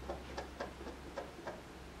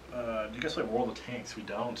 Do you guys play World of Tanks? We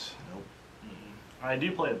don't. Nope. I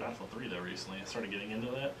do play Battlefield 3 though recently. I started getting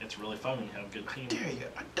into that. It's really fun when you have a good team. Dare you?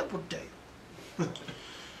 I double dare.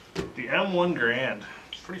 The M1 Garand.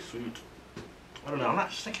 It's pretty sweet. I don't know. I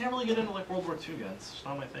can't really get into like World War II guns. It's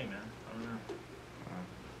not my thing, man. I don't know.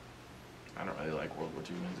 I don't really like World War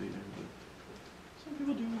II guns either, but some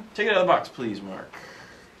people do. Take it out of the box, please, Mark.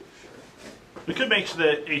 We could make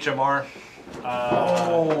the HMR.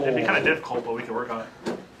 It'd be kind of difficult, but we could work on it.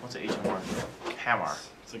 What's an HMR? Hammer.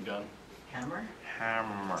 It's a gun. Hammer?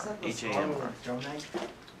 Hammer. Is that the H-A-M-R. smaller drone mag?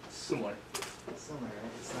 Similar. Similar,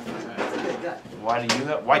 right? It's not. It's a good gun.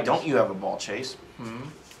 Why don't you have a ball, Chase? I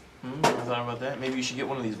thought about that. Maybe you should get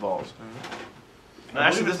one of these balls. No,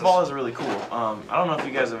 actually, this ball is really cool. I don't know if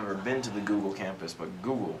you guys have ever been to the Google campus, but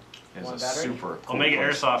Google is Want a battery? super cool Omega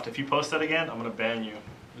place. Airsoft. If you post that again, I'm gonna ban you.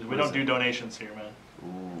 We What don't is do it? donations here, man.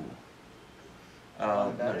 Ooh.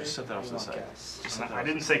 Want No, battery? just set that off to You the want side. gas? Just set that I off.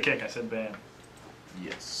 didn't say kick. I said ban.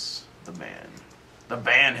 Yes, the band. The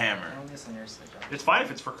band hammer. I don't guess on your side. John. It's fine if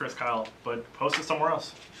it's for Chris Kyle, but post it somewhere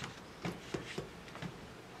else.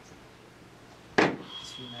 2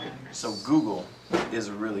 mags. So Google is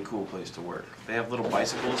a really cool place to work. They have little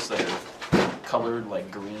bicycles that are colored like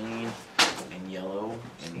green and yellow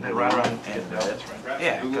and They ride around and and red. right?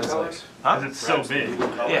 Yeah, Google because colors? Because it's so big.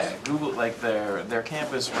 Yeah, Google, like their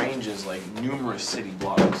campus ranges like numerous city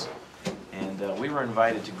blocks, and we were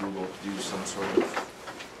invited to Google to do some sort of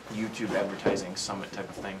YouTube advertising summit type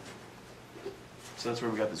of thing. So that's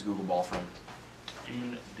where we got this Google ball from.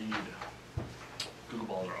 Indeed. Google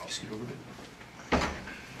balls are awesome.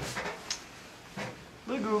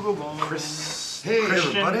 The Google Ball. Hey,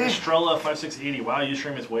 Christian everybody. Estrella 5680. Wow,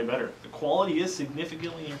 Ustream is way better. The quality is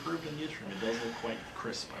significantly improved in Ustream. It does look quite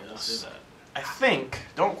crisp, I will say that. I think,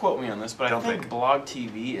 don't quote me on this, but I Don't think think. Blog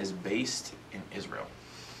TV is based in Israel.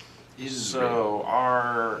 So So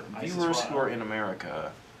our ICS viewers who wow. are in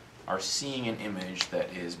America are seeing an image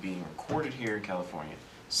that is being recorded here in California,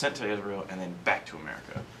 sent to Israel, and then back to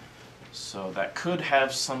America. So that could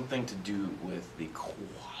have something to do with the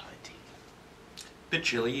quality. bit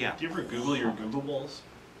chilly, yeah. Do you ever Google your Google balls?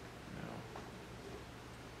 No.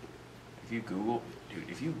 If you Google, dude,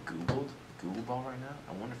 if you Googled Google Ball right now,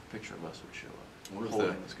 I wonder if a picture of us would show up. What if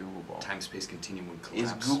Holding the this Google Ball. time-space continuum would Is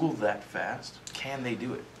collapse? Google that fast? Can they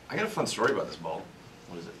do it? I got a fun story about this ball.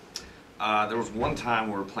 What is it? There was one time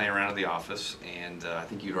we were playing around at the office, and I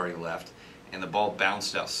think you'd already left, and the ball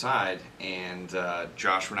bounced outside, and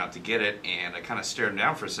Josh went out to get it, and I kind of stared him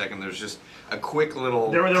down for a second. There was just a quick little...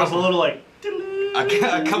 There was a little like...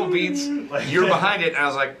 a couple beats. You're behind it, and I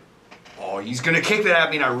was like, oh, he's going to kick that at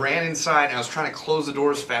me, and I ran inside, and I was trying to close the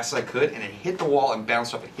door as fast as I could, and it hit the wall and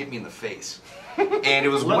bounced up and hit me in the face. And it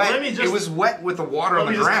was wet. It was wet with the water on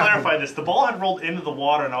the ground. Let me just clarify this. The ball had rolled into the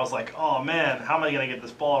water, and I was like, oh man, how am I going to get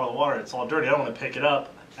this ball out of the water? It's all dirty. I don't want to pick it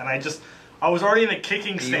up. And I was already in a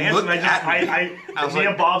kicking stance, and me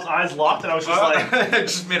and Bob's eyes locked, and I was just like, I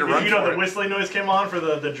just made a run for the it. whistling noise came on for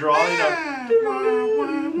the draw,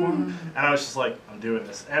 and I was just like, I'm doing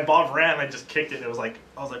this. And Bob ran, and I just kicked it, and I was like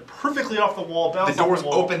perfectly off the wall, bounced The off door's the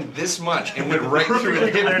wall. opened this much and went right through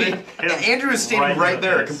it. Hit me. And Andrew is standing right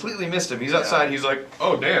there, completely missed him. He's outside. He's like,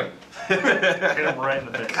 oh damn. Hit him right in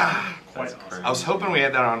the face. Quite awesome. I was hoping we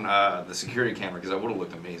had that on the security camera because that would have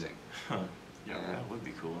looked amazing. Huh. Yeah. That would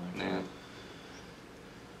be cool. Yeah.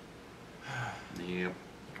 Yep.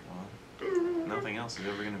 Well, nothing else is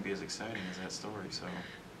ever going to be as exciting as that story, so...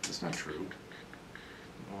 That's not true.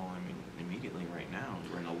 Well, I mean, immediately right now,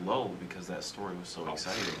 we're in a lull because that story was so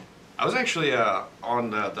exciting. I was actually on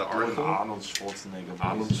the article. Arnold Schwarzenegger. please.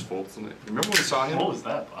 Arnold Schwarzenegger. Remember when we saw him? What was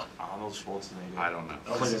that, Bob? Arnold Schwarzenegger. I don't know.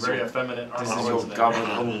 That was like a very effeminate This is Arnold your Schwarzenegger.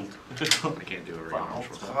 governor. I can't do it right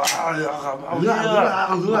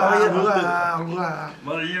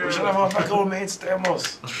now. Main stemos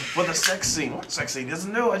for the sex scene. What sex scene? It's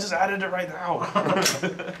new. I just added it right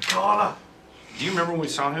now. Do you remember when we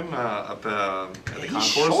saw him up at the He's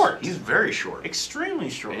concourse? short. He's very short. Extremely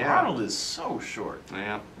short. Yeah. Arnold is so short.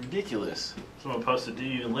 Yeah. Ridiculous. Someone posted, do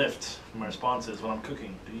you lift? My response is, when I'm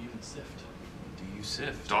cooking, do you even sift? Do you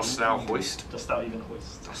sift? Dost thou hoist? Dost thou even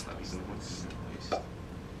hoist? Dost thou even hoist?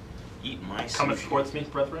 Eat my Cometh sushi. towards me,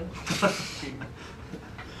 brethren.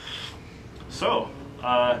 So,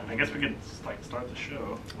 I guess we could start the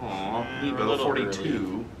show. Aw, We're a Lebo little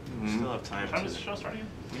 42. We still have time What time to. is the show starting?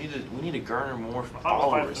 We need to garner more thought it was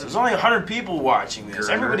followers. 5:30. There's only 100 people watching this.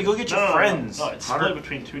 Garner? Everybody, go get your No, friends. No, it's 100? split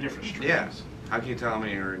between two different streams. Yeah. How can you tell how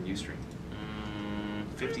many are in Ustream?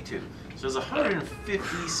 52. So there's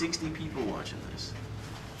 150, 60 people watching this.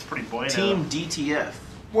 It's pretty buoyant. Team DTF.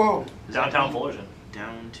 Whoa. Downtown Fullerton.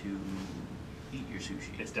 Down to eat your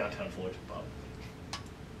sushi. It's downtown Fullerton, Bob.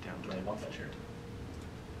 Down Do I to. want that chair?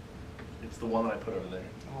 It's the one that I put over there.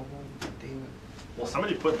 Oh, damn it. Well,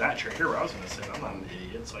 somebody put that chair here where I was going to sit. I'm not an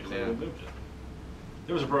idiot, so I clearly Yeah. moved it.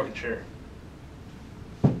 There was a broken chair.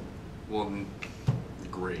 Well,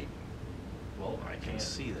 great. Well, I I can can't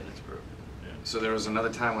see that it's broken. So there was another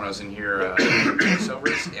time when I was in here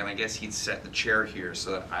voiceovers, and I guess he'd set the chair here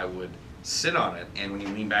so that I would sit on it, and when you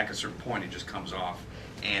lean back a certain point, it just comes off.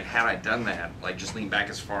 And had I done that, like just lean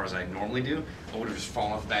back as far as I normally do, I would have just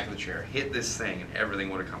fallen off the back of the chair, hit this thing, and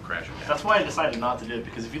everything would have come crashing down. That's why I decided not to do it,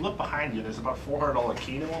 because if you look behind you, there's about $400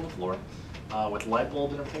 Kino on the floor with light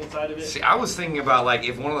bulb and everything inside of it. See, I was thinking about like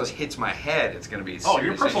if one of those hits my head, it's going to be a Oh, your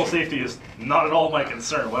serious personal issue. safety is not at all my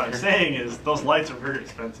concern. What I'm saying is those lights are very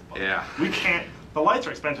expensive. Bob. Yeah. We can't. The lights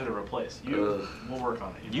are expensive to replace. Ugh. We'll work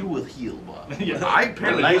on it. You will heal, Bob. Yeah. I Your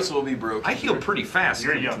apparently legs will be broken. I heal pretty fast,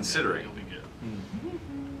 You're young. considering. You'll be good.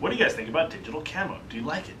 What do you guys think about digital camo? Do you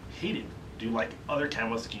like it? Hate it? Do you like other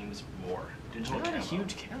camo schemes more? Digital I'm not camo. a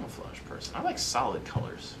huge camouflage person. I like solid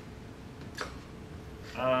colors.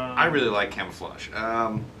 I really like camouflage.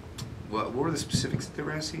 What were the specifics that they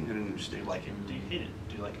were asking? I didn't Do understand. you like it? Do you hate it?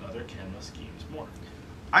 Do you like other camo schemes more?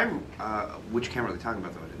 Which camera are they talking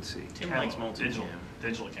about though? I didn't see. Tim Camo, likes multicam.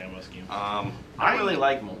 Digital camo scheme. I really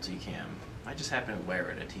like multicam. I just happen to wear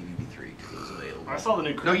it at TVB3 because it was available. I saw the new.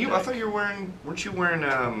 No, Crypt I deck. thought you were wearing. Weren't you wearing?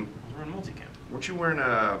 I was wearing multicam. Weren't you wearing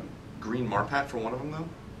a green Marpat for one of them though?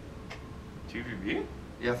 TVB?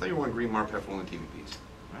 Yeah, I thought you were wearing green Marpat for one of the TVPs.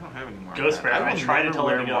 I don't have any Marpat. Ghost Spray. I will tried to never tell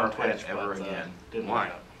him wear to get on Marpat Twitch, ever but again. didn't Why?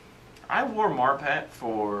 work out. I wore Marpat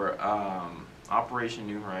for Operation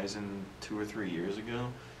New Horizon 2 or 3 years ago,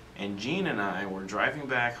 and Gene and I were driving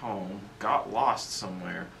back home, got lost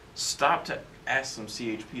somewhere, stopped to ask some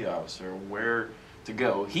CHP officer where to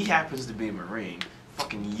go. He happens to be a Marine.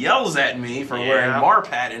 Fucking yells at me for wearing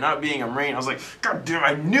Marpat and not being a Marine. I was like, God damn,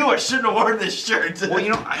 I knew I shouldn't have worn this shirt. Well,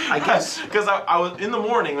 you know, I guess because I was in the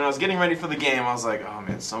morning when I was getting ready for the game, I was like, oh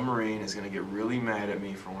man, some Marine is gonna get really mad at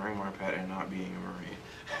me for wearing Marpat and not being a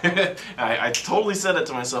Marine. I totally said it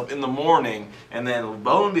to myself in the morning, and then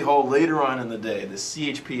lo and behold, later on in the day, the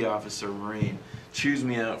CHP officer Marine chews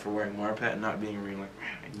me out for wearing Marpat and not being a Marine. Like,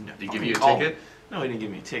 man, did he give you a ticket? No, he didn't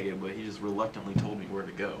give me a ticket, but he just reluctantly told me where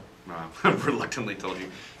to go. Reluctantly told you.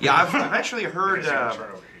 Yeah, I've actually heard.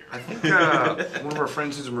 I think one of our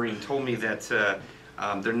friends who's a Marine told me that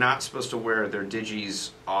they're not supposed to wear their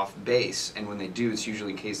digis off base, and when they do, it's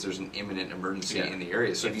usually in case there's an imminent emergency in the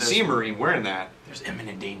area. So if you see a Marine wearing that, there's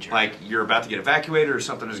imminent danger. Like you're about to get evacuated or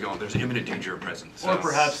something is going, there's imminent danger of presence. Or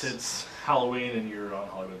perhaps it's Halloween and you're on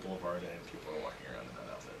Hollywood Boulevard and people are walking around in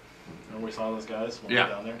that outfit. Remember we saw those guys when we were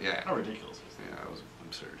down there? Yeah. How ridiculous was that? Yeah, it was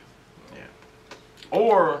absurd. Yeah.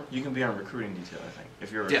 Or you can be on recruiting detail, I think.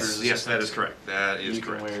 If you're a recruiter's Yes, that assistant, is correct. That is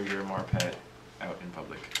correct. You can wear your Marpat out in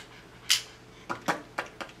public.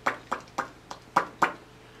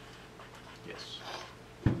 Yes.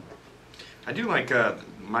 I do like,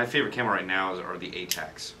 my favorite camo right now are the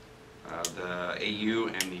ATACs. The AU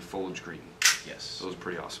and the foliage green. Yes. Those are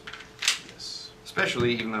pretty awesome. Yes.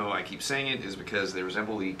 Especially, even though I keep saying it, is because they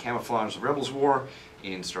resemble the camouflage the Rebels wore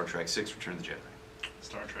in Star Trek VI Return of the Jedi.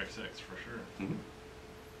 Star Trek 6 for sure. Mm-hmm.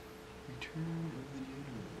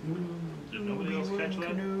 Did nobody else catch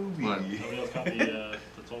that? What? Nobody else caught the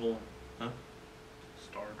total Huh?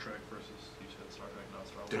 Star Trek versus, you said Star Trek, not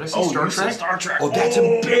Star Wars. Did I say Star you said Trek? Star Trek. Oh, that's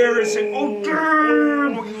embarrassing. Oh,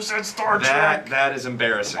 Oh, you said Star Trek. That is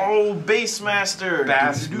embarrassing. Oh, Bassmaster.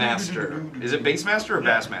 Bassmaster. Is it Bassmaster or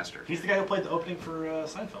Bassmaster? He's the guy who played the opening for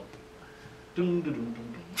Seinfeld. Dun, dun, dun, dun,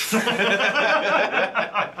 dun.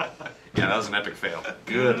 Yeah, that was an epic fail.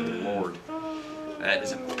 Good lord. That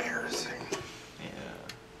is embarrassing.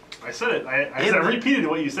 I said it. I repeated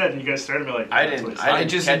what you said, and you guys stared at me like. I "That's didn't. what he I said."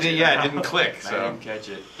 didn't catch it. Yeah, it didn't click. I So didn't catch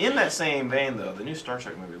it. In that same vein, though, the new Star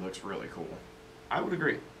Trek movie looks really cool. I would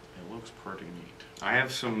agree. It looks pretty neat. I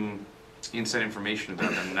have some inside information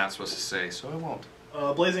about that I'm not supposed to say, so I won't.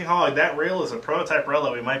 Blazing Hog, that rail is a prototype rail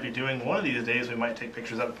that we might be doing one of these days. We might take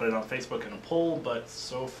pictures of it and put it on Facebook in a poll, but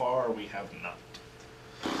so far we have not.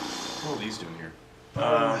 What are these doing here?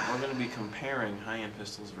 We're going to be comparing high-end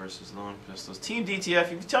pistols versus low-end pistols. Team DTF,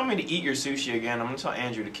 if you tell me to eat your sushi again, I'm going to tell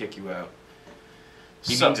Andrew to kick you out.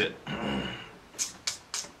 He means it.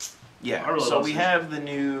 Yeah, I really so love we sushi. have the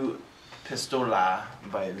new Pistola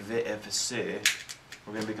by VFC.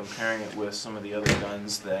 We're going to be comparing it with some of the other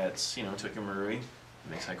guns that, you know, Marui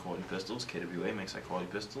makes high-quality pistols, KWA makes high-quality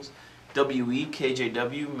pistols, WE,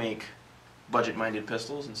 KJW make budget-minded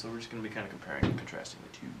pistols, and so we're just going to be kind of comparing and contrasting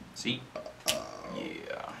the two. See?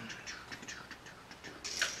 Yeah.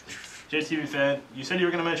 JTV fan, you said you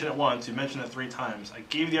were going to mention it once. You mentioned it 3 times. I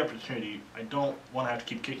gave you the opportunity. I don't want to have to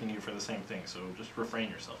keep kicking you for the same thing, so just refrain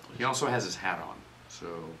yourself, please. He also has his hat on, so...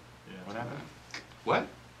 Yeah. What happened? What?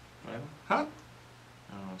 What happened? Huh?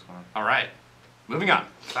 I don't know what's going on. Alright. Moving on.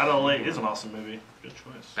 Battle of LA is an awesome movie. Good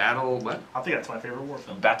choice. Battle... what? I think that's my favorite war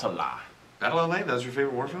film. Batola. Battle of LA? That was your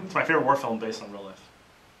favorite war film? It's my favorite war film based on real life.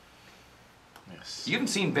 Yes. You haven't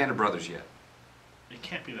seen Band of Brothers yet. It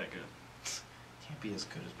can't be that good. Can't be as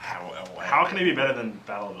good as Battle LA. How can it be better than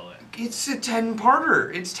Battle of LA? It's a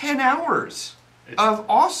 10-parter. It's 10 hours of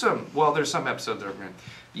awesome. Well, there's some episodes that are great.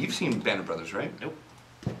 You've seen Band of Brothers, right? Nope.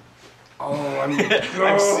 Oh, I'm...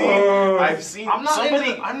 I've seen. I'm not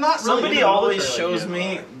somebody. into- I'm not really Somebody into the always military shows like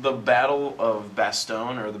me you, the Battle of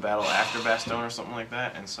Bastogne or the Battle after Bastogne or something like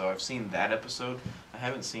that, and so I've seen that episode. I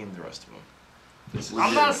haven't seen the rest of them.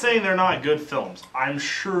 I'm not saying they're not good films. I'm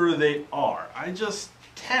sure they are.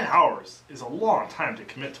 10 hours is a long time to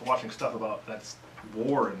commit to watching stuff about that's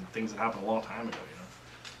war and things that happened a long time ago, you know?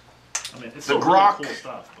 I mean, it's The still really Grok cool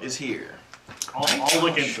stuff. But is here. I'll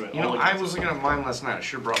look into it. You know, I was looking at mine last night. I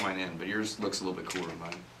should have brought mine in, but yours looks a little bit cooler than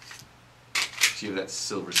mine. So you have that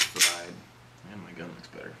silver slide. Man, my gun looks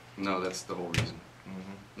better. No, that's the whole reason.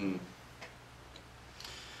 Mm-hmm.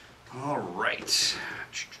 All right.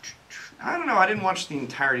 I don't know. I didn't watch the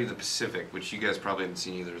entirety of the Pacific, which you guys probably haven't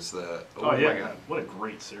seen either. It's the Oh, yeah. my god, What a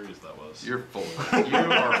great series that was. you're full of it. You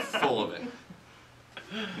are full of it.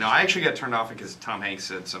 No, I actually got turned off because Tom Hanks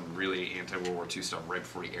said some really anti-World War II stuff right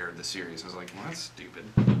before he aired the series. I was like, well, that's stupid.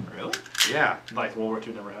 Really? Yeah. Like World War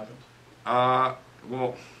II never happened?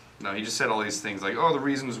 Well, no, he just said all these things like, oh, the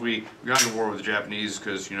reasons we got into war with the Japanese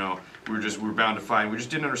because, you know, we were bound to fight. We just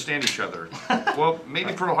didn't understand each other. Well,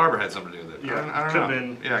 maybe Pearl Harbor had something to do with it. Yeah, I don't could've know.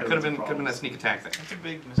 been- Yeah, it could have could've been that sneak attack thing. That's a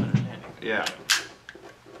big misunderstanding. Yeah.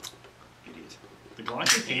 Idiot. The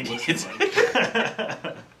Galactic Idiots.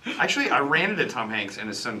 Actually, I ran into Tom Hanks and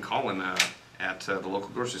his son Colin at the local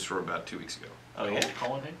grocery store about 2 weeks ago. Oh yeah.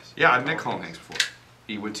 Colin Hanks? Yeah, I've met Colin Hanks before.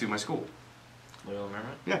 He went to my school. Loyal Merritt.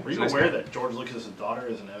 Yeah. Were you aware that George Lucas' daughter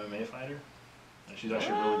is an MMA fighter? And she's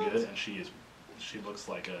actually really good, and she looks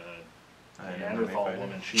like a An Neanderthal MMA fighter.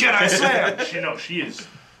 woman. Jedi Slam!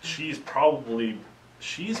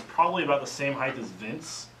 She's probably about the same height as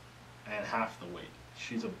Vince, and half the weight.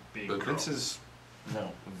 She's a big But girl. Vince is...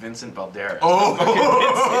 No, Vincent Valderas. Oh!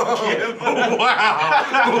 Wow!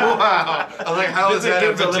 Wow! I was like, how is that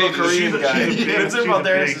Vincent Kim's a little advantageous? Korean guy. she's a big- Vincent she's a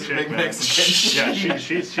Valderas big is a chick, big man. Mexican. Yeah,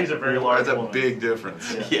 she's a very large That's a woman. big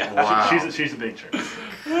difference. Yeah. Wow. She's a big chick.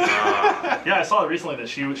 Yeah, I saw recently that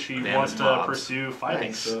she Man, wants to mobs. pursue fighting,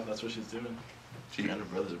 Nice. so that's what she's doing. She Younger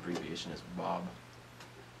brother's abbreviation is Bob.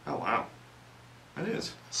 Oh, wow. That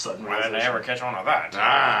is. Sudden Why did I realization. ever catch on to that?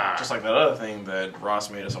 Ah. Just like that other thing that Ross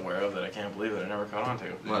made us aware of that I can't believe that I never caught on to.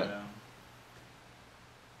 What? Yeah.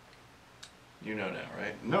 You know now,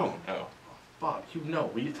 right? No. Oh. Bob, you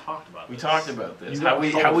know, we talked about We this. talked about this. You got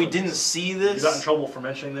in trouble How we for didn't this. see You this. got in trouble for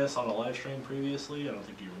mentioning this on a live stream previously. I don't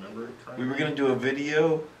think you remember it correctly. We were gonna do a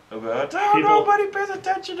video about People- nobody pays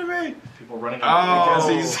attention to me. People running Oh. on Because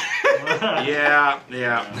he's Yeah,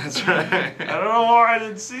 that's right. I don't know why I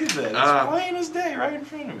didn't see that. It's Uh. plain as day right in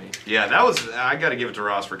front of me. Yeah, that was. I got to give it to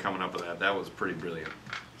Ross for coming up with that. That was pretty brilliant.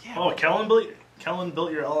 Yeah. Oh, Kellen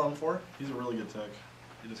built your LM4? He's a really good tech.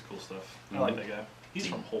 He does cool stuff. I like that guy. He's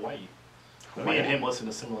from Hawaii. Me and him listen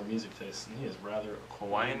to similar music tastes, and he is rather a cool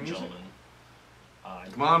Hawaiian music? gentleman.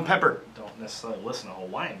 Come on, Pepper. Don't necessarily listen to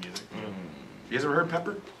Hawaiian music. You guys ever heard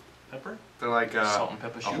Pepper? Pepper? They're like Salt and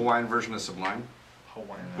pepper a shoe? Hawaiian version of Sublime.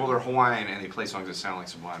 Hawaiian. Well, they're Hawaiian and they play songs that sound like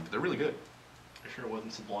Sublime, but they're really good. You sure it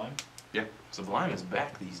wasn't Sublime? Yeah. Sublime is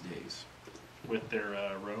back these days. With their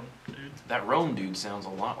Roan dude? That Rome dude sounds a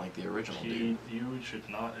lot like the original dude. You should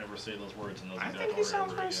not ever say those words in those I exact think he order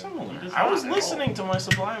sounds ever very again. similar. He does I was not at listening all. to my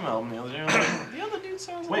Sublime album the other day. And I was like, the other dude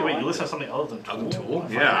sounds. a lot Wait, you like listen to it. something other than Tool? Other than Tool? I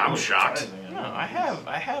find Yeah, that I'm really shocked. surprising. No,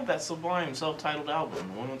 I have that Sublime self-titled album,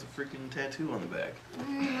 the one with the freaking tattoo on the back.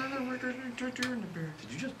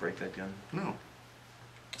 Did you just break that gun? No.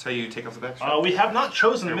 That's how you take off the back. We have not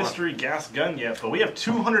chosen the Here, what? mystery gas gun yet, but we have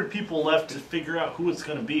 200 people left to figure out who it's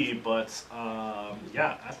going to be. But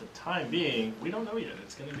yeah, at the time being, we don't know yet.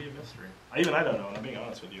 It's going to be a mystery. Even I don't know, and I'm being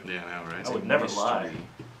honest with you. Yeah, I know, right? I would never mystery. lie.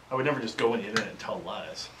 I would never just go on the internet and tell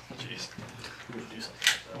lies. Jeez, who would do something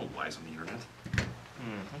like that? Don't lies on the internet.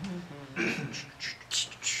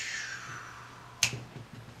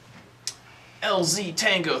 LZ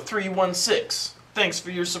Tango 316. Thanks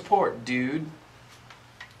for your support, dude.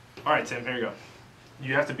 All right, Tim. Here you go.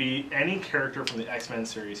 You have to be any character from the X-Men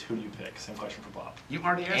series. Who do you pick? Same question for Bob. You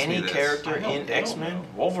already asked me Any this. character I know, in I X-Men? know.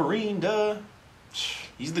 Wolverine, duh.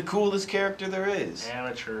 He's the coolest character there is.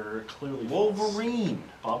 Amateur, clearly. false. Wolverine.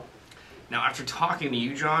 Bob. Now, after talking to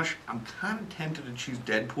you, Josh, I'm kind of tempted to choose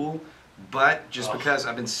Deadpool, but just Oh. because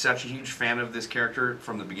I've been such a huge fan of this character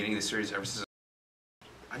from the beginning of the series, ever since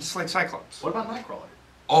I just like Cyclops. What about Nightcrawler?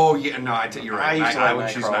 Oh yeah, no, you're I right. used to I like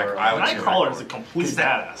would choose Nightcrawler. I would choose Nightcrawler is a complete 'Cause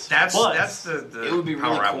badass. That's but, the It would be really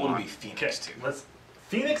power I cool to want. be Phoenix Okay, too. let's.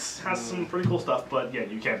 Phoenix has some pretty cool stuff, but yeah,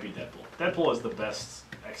 you can't beat Deadpool. Deadpool is the best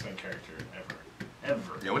X-Men character ever.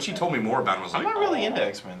 Yeah, when she told me more about him, I was I'm like, not really into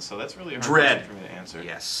X-Men, so that's really a hard Dread. question for me to answer.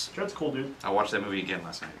 yes. Dread's cool, dude. I watched that movie again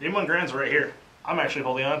last night. The M1 Grand's right here. I'm actually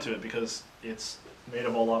holding on to it because it's made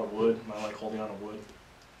of a lot of wood, and I like holding on to wood.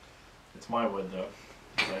 It's my wood, though.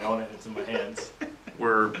 'Cause I own it. It's in my hands.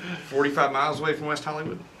 We're 45 miles away from West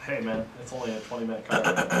Hollywood. Hey, man, it's only a 20-minute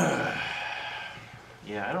car.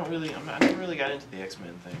 Yeah, I never really got into the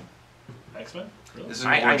X-Men thing. X-Men? Really? This is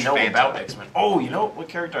I Orange know Phantom. about X-Men. Oh, you know what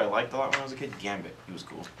character I liked a lot when I was a kid? Gambit. He was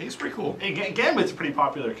cool. He's pretty cool. Hey, Gambit's a pretty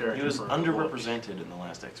popular character. He was for- underrepresented in the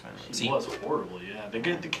last X-Men movie. He was horribly, yeah. The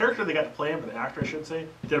character they got to play him, the actor I should say,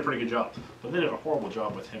 did a pretty good job. But they did a horrible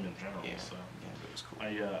job with him in general. Yeah, So Gambit was cool.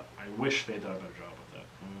 I wish they'd done a better job with that.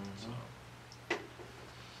 Mhm. So.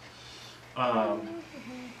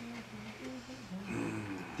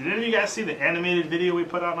 Did any of you guys see the animated video we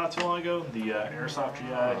put out not too long ago? The Airsoft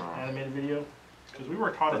GI animated video? Because we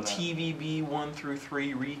worked hard The on that. TVB 1 through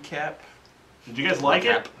 3 recap. Did you guys like it?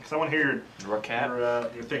 Recap. Because I want to hear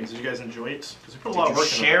Recap. your things. Did you guys enjoy it? Because we put a Did lot of you work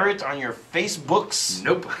share into it on your Facebooks?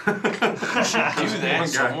 Nope. Do that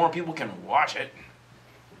so more people can watch it.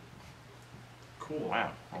 Cool. Cool.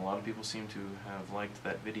 Wow, a lot of people seem to have liked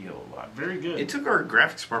that video a lot. Very good. It took our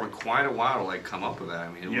graphics department quite a while to like come up with that. I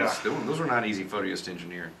mean, it Yeah. was, those were not easy photos to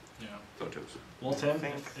engineer. Yeah. Photos. Well, Tim,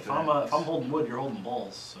 think if I'm holding wood, you're holding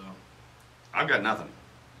balls. So. I've got nothing.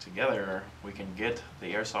 Together, we can get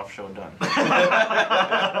the Airsoft show done. We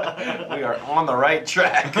are on the right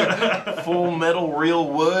track. Full metal, real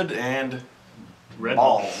wood, and Red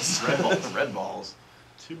balls. Red balls. Red balls.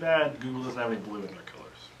 Too bad Google doesn't have any blue in their colors.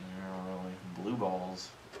 Yeah, really. Blue balls.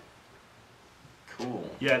 Cool.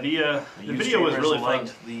 Yeah, the You video was streamers really fun.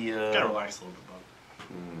 liked the. Gotta relax a little bit,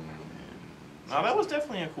 bud. No, that was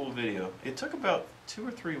definitely a cool video. It took about 2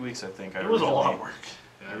 or 3 weeks, I think. It was a lot of work.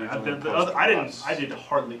 I Yeah, originally I did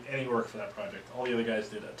hardly any work for that project. All the other guys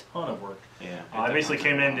did a ton of work. Yeah. I basically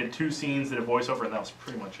came in, did 2 scenes, did a voiceover, and that was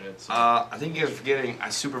pretty much it. So, I think you guys are forgetting I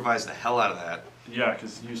supervised the hell out of that. yeah,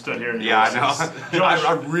 because you stood here and Yeah, you I know. Josh,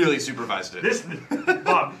 I really supervised it.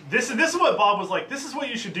 Bob, this is what Bob was like. This is what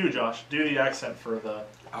you should do, Josh. Do the accent for the.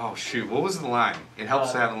 Oh shoot! What was the line? It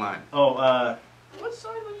helps to have a line. What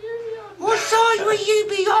side will you be on? What side will you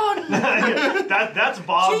be on? That's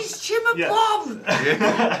Bob's. She's Jimmy Yeah. Bob.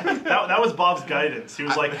 That was Bob's guidance. He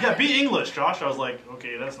was like, "Yeah, be English, Josh." I was like,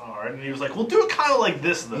 "Okay, that's not hard." And he was like, "Well, do it kind of like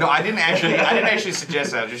this, though." No, I didn't actually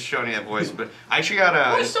suggest that. I was just showing you that voice. But I actually got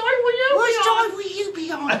a. What side will you What be on? side will you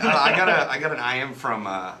be on? I got an IM from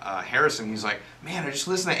Harrison. He's like, man, I just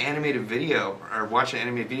listened to animated video or watched an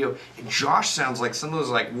animated video, and Josh sounds like some of those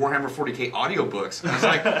like Warhammer 40K audiobooks. And I was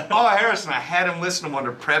like, oh, Harrison, I had him listen to one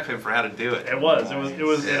to prep him for how to do it.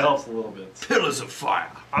 It helps a little bit. Pillars of fire.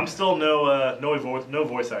 I'm still no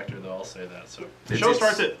voice actor though. I'll say that. So the show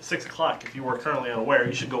starts at 6 o'clock. If you were currently unaware,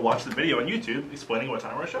 you should go watch the video on YouTube explaining what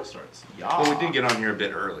time our show starts. Yeah. Well, we did get on here a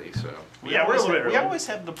bit early, so Yeah, we're a little bit early. We always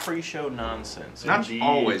have the pre-show nonsense. not Indeed.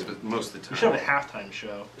 always, but most of the We should time. have a halftime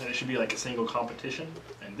show, and it should be like a single competition,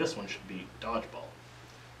 and this one should be dodgeball.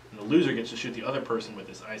 And the loser gets to shoot the other person with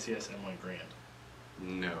this ICS M1 Garand.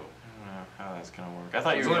 No. I don't know how that's gonna work. I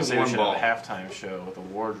thought you There's were gonna only say we one should ball. have a halftime show with a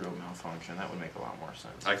wardrobe malfunction. That would make a lot more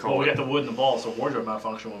sense. I Well, call we it. got the wood and the ball, so wardrobe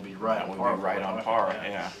malfunction will be right That on would par. be right on par.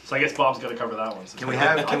 Yeah. So I guess Bob's got to cover that one. Can we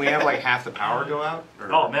have like half the power go out?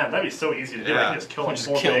 Or? Oh man, that'd be so easy to do. I Yeah. can just kill him Just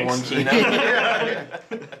 4 kill pigs. one Kino. I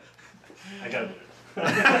gotta do it.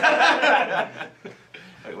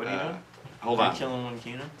 Wait, what are you doing? Hold Are on. you killing one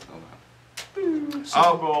Kino? Hold on.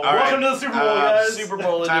 Super Bowl. all right. Welcome to the Super Bowl, guys. Super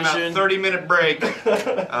Bowl Time out. edition. 30-minute break.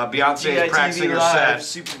 Beyonce is practicing her Live, set.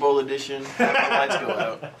 Super Bowl edition. After the lights go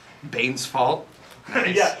out. Bane's fault.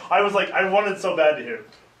 Nice. Yeah, I was like, I wanted so bad to hear.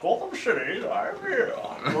 Gotham City, I'm here.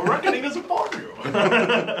 The reckoning is upon you.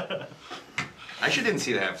 I actually didn't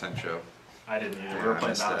see the halftime show. I didn't either. Yeah, We were I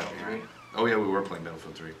playing missed that. Battlefield 3. Oh yeah, we were playing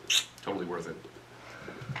Battlefield 3. Totally worth it.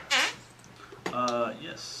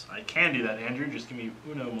 Yes, I can do that, Andrew. Just give me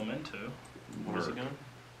uno momento. What is it going?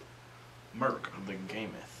 Merc. The Gameth.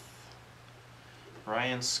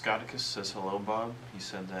 Ryan Scotticus says hello, Bob. He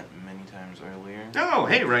said that many times earlier. Oh,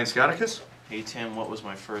 hey, Ryan Scotticus. Hey Tim, what was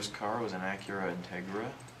my first car? It was an Acura Integra.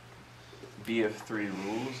 VF3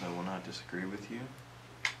 rules. I will not disagree with you.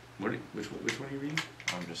 Which one are you reading?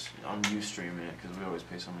 I'm Ustreaming it because we always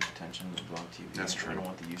pay so much attention to Blog TV. That's true. I don't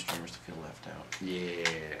want the Ustreamers to feel left out.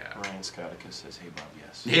 Yeah. Ryan Scotticus says, hey Bob,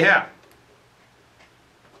 yes. Yeah.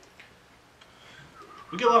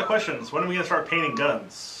 We get a lot of questions. When are we going to start painting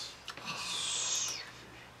guns?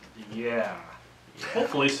 Yeah.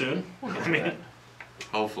 Hopefully soon. We'll get I to mean, that.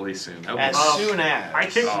 Hopefully soon. That'll be As nice. soon as. I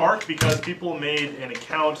kicked Oh. Mark because people made an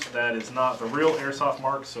account that is not the real Airsoft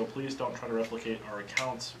Mark, so please don't try to replicate our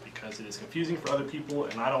accounts because it is confusing for other people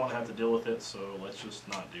and I don't want to have to deal with it, so let's just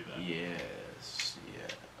not do that. Yes,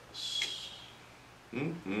 yes.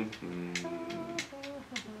 Mm-hmm.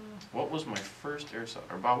 What was my first airsoft,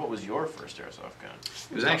 or Bob, what was your first airsoft gun?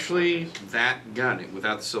 It was actually that gun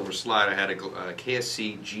without the silver slide. I had a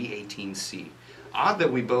KSC G18C. Odd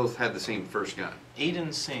that we both had the same first gun.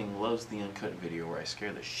 Aiden Singh loves the uncut video where I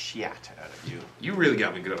scare the shit out of you. You really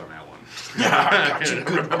got me good on that one.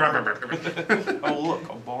 Oh look,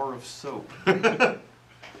 a bar of soap.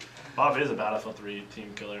 Bob is a Battlefield 3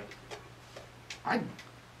 team killer.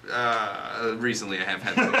 Recently I have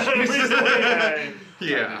had some issues. Recently, I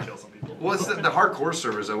Yeah. kill some people. Well, it's the hardcore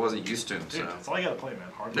servers I wasn't used to, Dude, so. that's all you gotta play,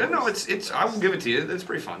 man. Hard No, no, it's. I will give it to you. It's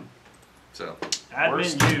pretty fun. So.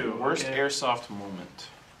 Worst Worst airsoft moment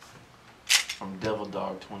from Devil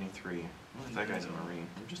Dog 23. What if that guy's a Marine?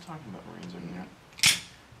 We're just talking about Marines over here.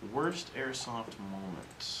 Worst airsoft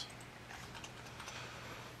moment.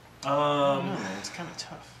 I don't know, man, it's kind of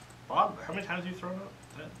tough. Bob, how many times have you thrown up?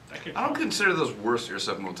 That could I don't count. consider those worst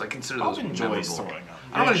airsoft moments. I consider Bob those enjoys memorable. throwing up.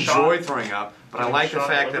 I don't Getting enjoy shot- throwing up, but I getting like the shot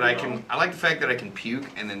fact that I over can. the I like the fact that I can puke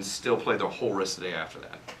and then still play the whole rest of the day after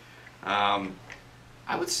that.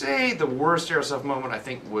 I would say the worst airsoft moment I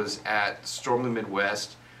think was at Storm the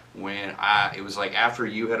Midwest when it was like after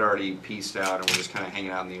you had already pieced out and we're just kind of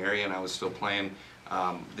hanging out in the area and I was still playing.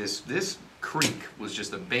 This creek was just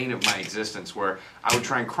the bane of my existence where I would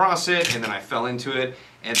try and cross it and then I fell into it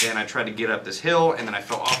and then I tried to get up this hill and then I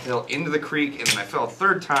fell off the hill into the creek and then I fell a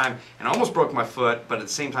third time and almost broke my foot, but at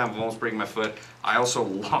the same time of almost breaking my foot, I also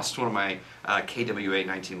lost one of my KWA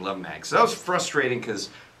 1911 mags. So that was frustrating because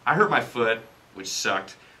I hurt my foot, which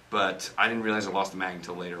sucked, but I didn't realize I lost the mag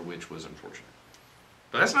until later, which was unfortunate.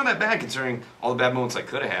 But that's not that bad considering all the bad moments I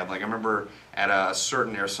could have had. Like I remember at a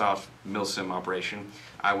certain airsoft milsim operation,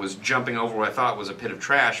 I was jumping over what I thought was a pit of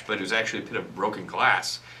trash, but it was actually a pit of broken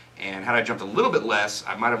glass. And had I jumped a little bit less,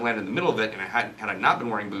 I might have landed in the middle of it, and had I not been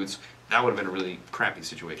wearing boots, that would have been a really crappy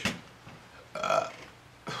situation.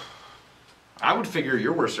 I would figure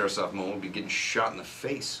your worst airsoft moment would be getting shot in the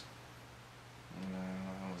face. No,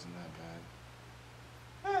 that wasn't that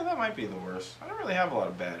bad. That might be the worst. I don't really have a lot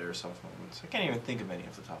of bad airsoft moments. I can't even think of any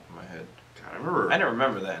off the top of my head. God, I I didn't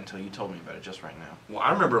remember that until you told me about it just right now. Well,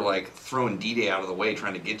 I remember like throwing D-Day out of the way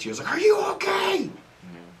trying to get you. I was like, "Are you okay?"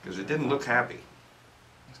 Because it didn't look happy.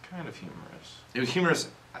 It's kind of humorous. It was humorous,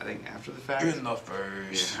 I think, after the fact. In the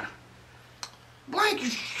face. Yeah. Blake, you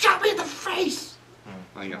shot me in the face!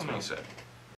 I think that's what he said.